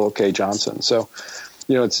Philip K. Johnson. So,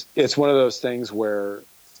 it's one of those things where,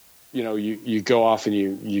 you go off and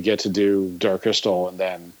you get to do Dark Crystal, and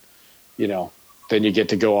then, then you get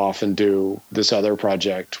to go off and do this other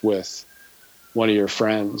project with one of your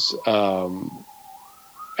friends.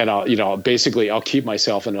 And I'll keep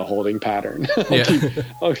myself in a holding pattern.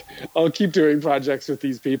 I'll keep doing projects with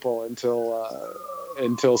these people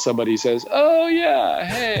until somebody says, "Oh yeah,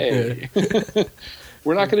 hey,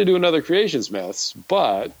 we're not going to do another Creation Myths,"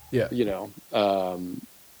 but it's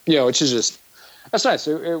just that's nice.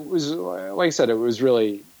 It was, like I said, it was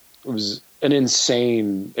an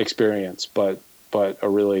insane experience, but a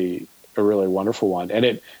really wonderful one. And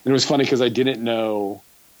it was funny because I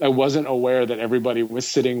wasn't aware that everybody was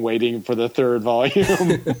sitting waiting for the third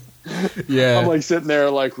volume. Yeah. I'm like sitting there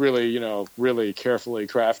like really carefully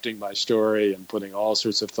crafting my story and putting all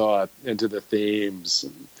sorts of thought into the themes.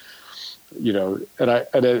 And, you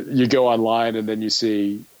go online and then you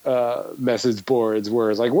see message boards where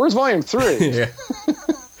it's like, "Where's volume 3?" Yeah.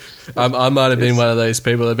 I might have been one of those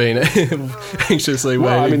people that have been anxiously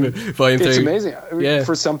waiting for volume 3. It's amazing.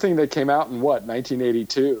 For something that came out in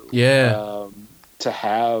 1982. Yeah.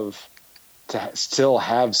 To still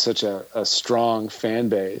have such a strong fan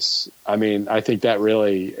base. I mean, I think that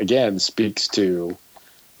really, again, speaks to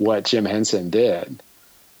what Jim Henson did.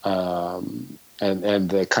 And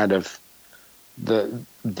the kind of the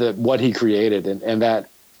what he created, and that,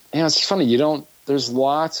 it's funny. There's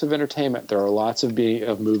lots of entertainment. There are lots of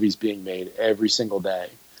movies being made every single day,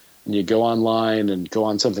 and you go online and go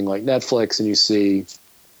on something like Netflix, and you see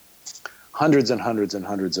hundreds and hundreds and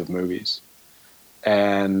hundreds of movies.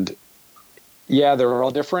 And they're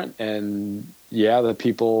all different, and the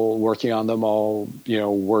people working on them all,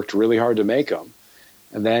 worked really hard to make them.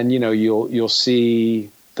 And then, you'll see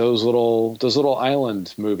those little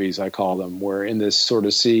island movies, I call them, where in this sort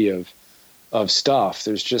of sea of stuff,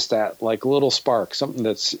 there's just that like little spark, something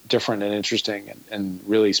that's different and interesting and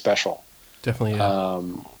really special. Definitely. Yeah.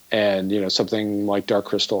 And something like Dark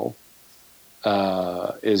Crystal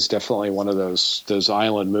is definitely one of those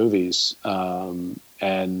island movies. And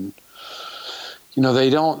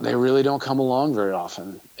they really don't come along very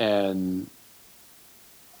often. And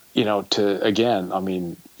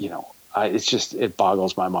it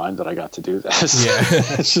boggles my mind that I got to do this. Yeah.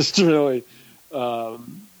 It's just really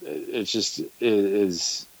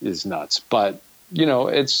is nuts. But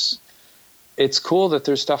it's cool that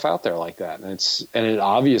there's stuff out there like that, and it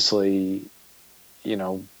obviously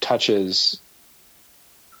touches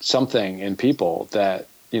something in people that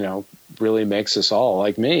really makes us all,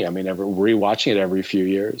 like me. I mean, rewatching it every few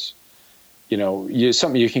years,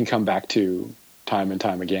 something you can come back to time and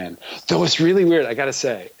time again. Though it's really weird, I gotta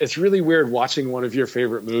say, it's really weird watching one of your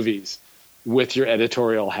favorite movies with your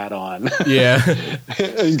editorial hat on. Yeah.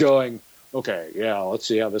 And going, okay, let's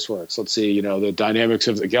see how this works. Let's see, the dynamics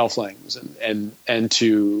of the Gelflings, and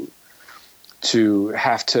to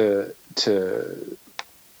have to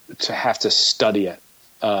study it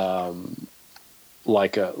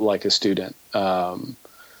like a student. That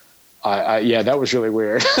was really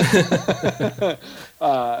weird.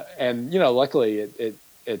 And luckily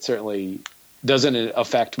it certainly doesn't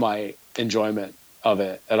affect my enjoyment of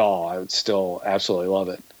it at all. I would still absolutely love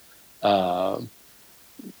it.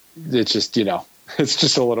 It's just, it's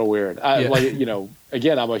just a little weird.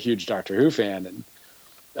 Again, I'm a huge Doctor Who fan,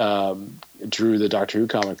 and drew the Doctor Who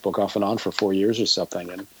comic book off and on for 4 years or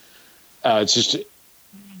something. And it's just,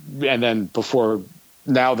 and then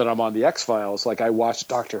now that I'm on the X-Files, like I watched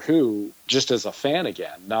Doctor Who just as a fan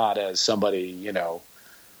again, not as somebody,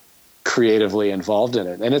 creatively involved in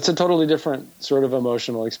it. And it's a totally different sort of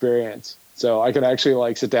emotional experience. So I can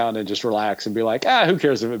actually sit down and just relax and be like, who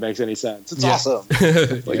cares if it makes any sense? It's awesome.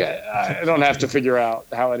 I don't have to figure out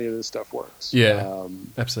how any of this stuff works. Yeah,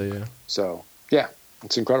 absolutely. Yeah. So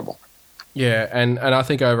it's incredible. Yeah. And I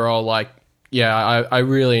think overall, I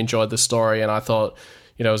really enjoyed the story, and I thought,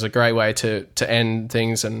 it was a great way to end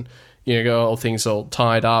things, and, go all things all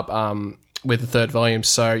tied up, with the third volume.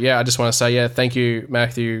 So I just want to say, thank you,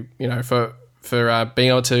 Matthew, for being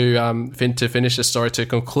able to finish the story, to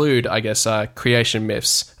conclude, I guess, Creation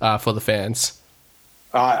Myths for the fans.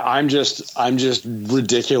 I'm just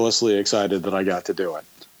ridiculously excited that I got to do it.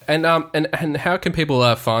 And how can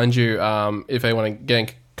people find you if they want to get in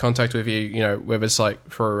contact with you? Whether it's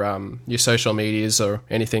for your social medias or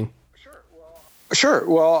anything. Sure.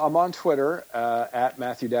 Well, I'm on Twitter at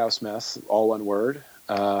Matthew Dow Smith, all one word.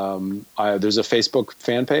 There's a Facebook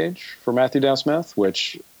fan page for Matthew Dow Smith,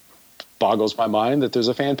 which boggles my mind that there's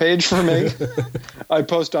a fan page for me. I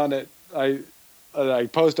post on it. I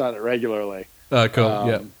post on it regularly. Oh,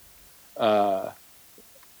 cool.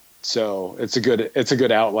 So it's a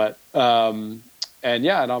good outlet. And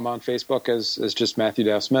I'm on Facebook as just Matthew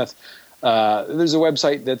Dow Smith. There's a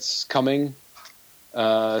website that's coming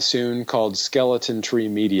soon called Skeleton Tree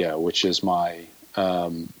Media, which is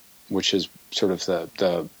which is sort of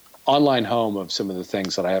the online home of some of the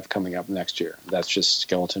things that I have coming up next year. That's just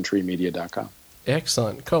skeletontreemedia.com.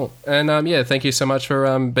 Excellent. Cool. And thank you so much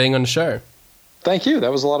for being on the show. Thank you.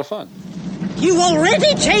 That was a lot of fun. You've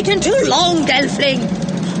already taken too long, Gelfling.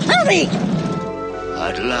 Hurry!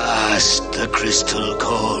 At last the crystal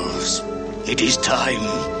calls. It is time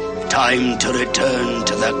to return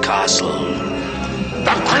to the castle.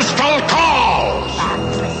 The crystal calls!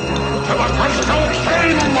 To the crystal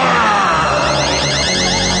chamber!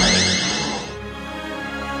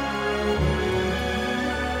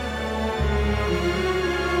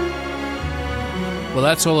 Well,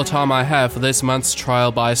 that's all the time I have for this month's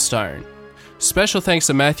Trial by Stone. Special thanks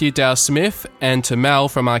to Matthew Dow Smith and to Mel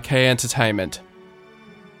from Archaea Entertainment.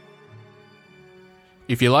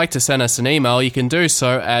 If you'd like to send us an email, you can do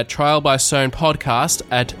so at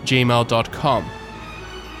trialbystonepodcast@gmail.com.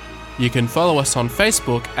 You can follow us on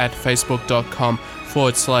Facebook at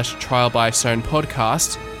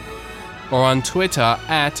facebook.com/trialbystonepodcast or on Twitter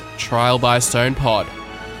at trialbystonepod.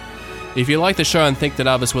 If you like the show and think that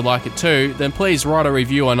others would like it too, then please write a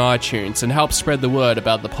review on iTunes and help spread the word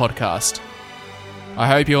about the podcast. I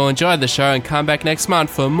hope you all enjoyed the show and come back next month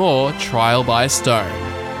for more Trial by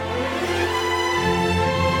Stone.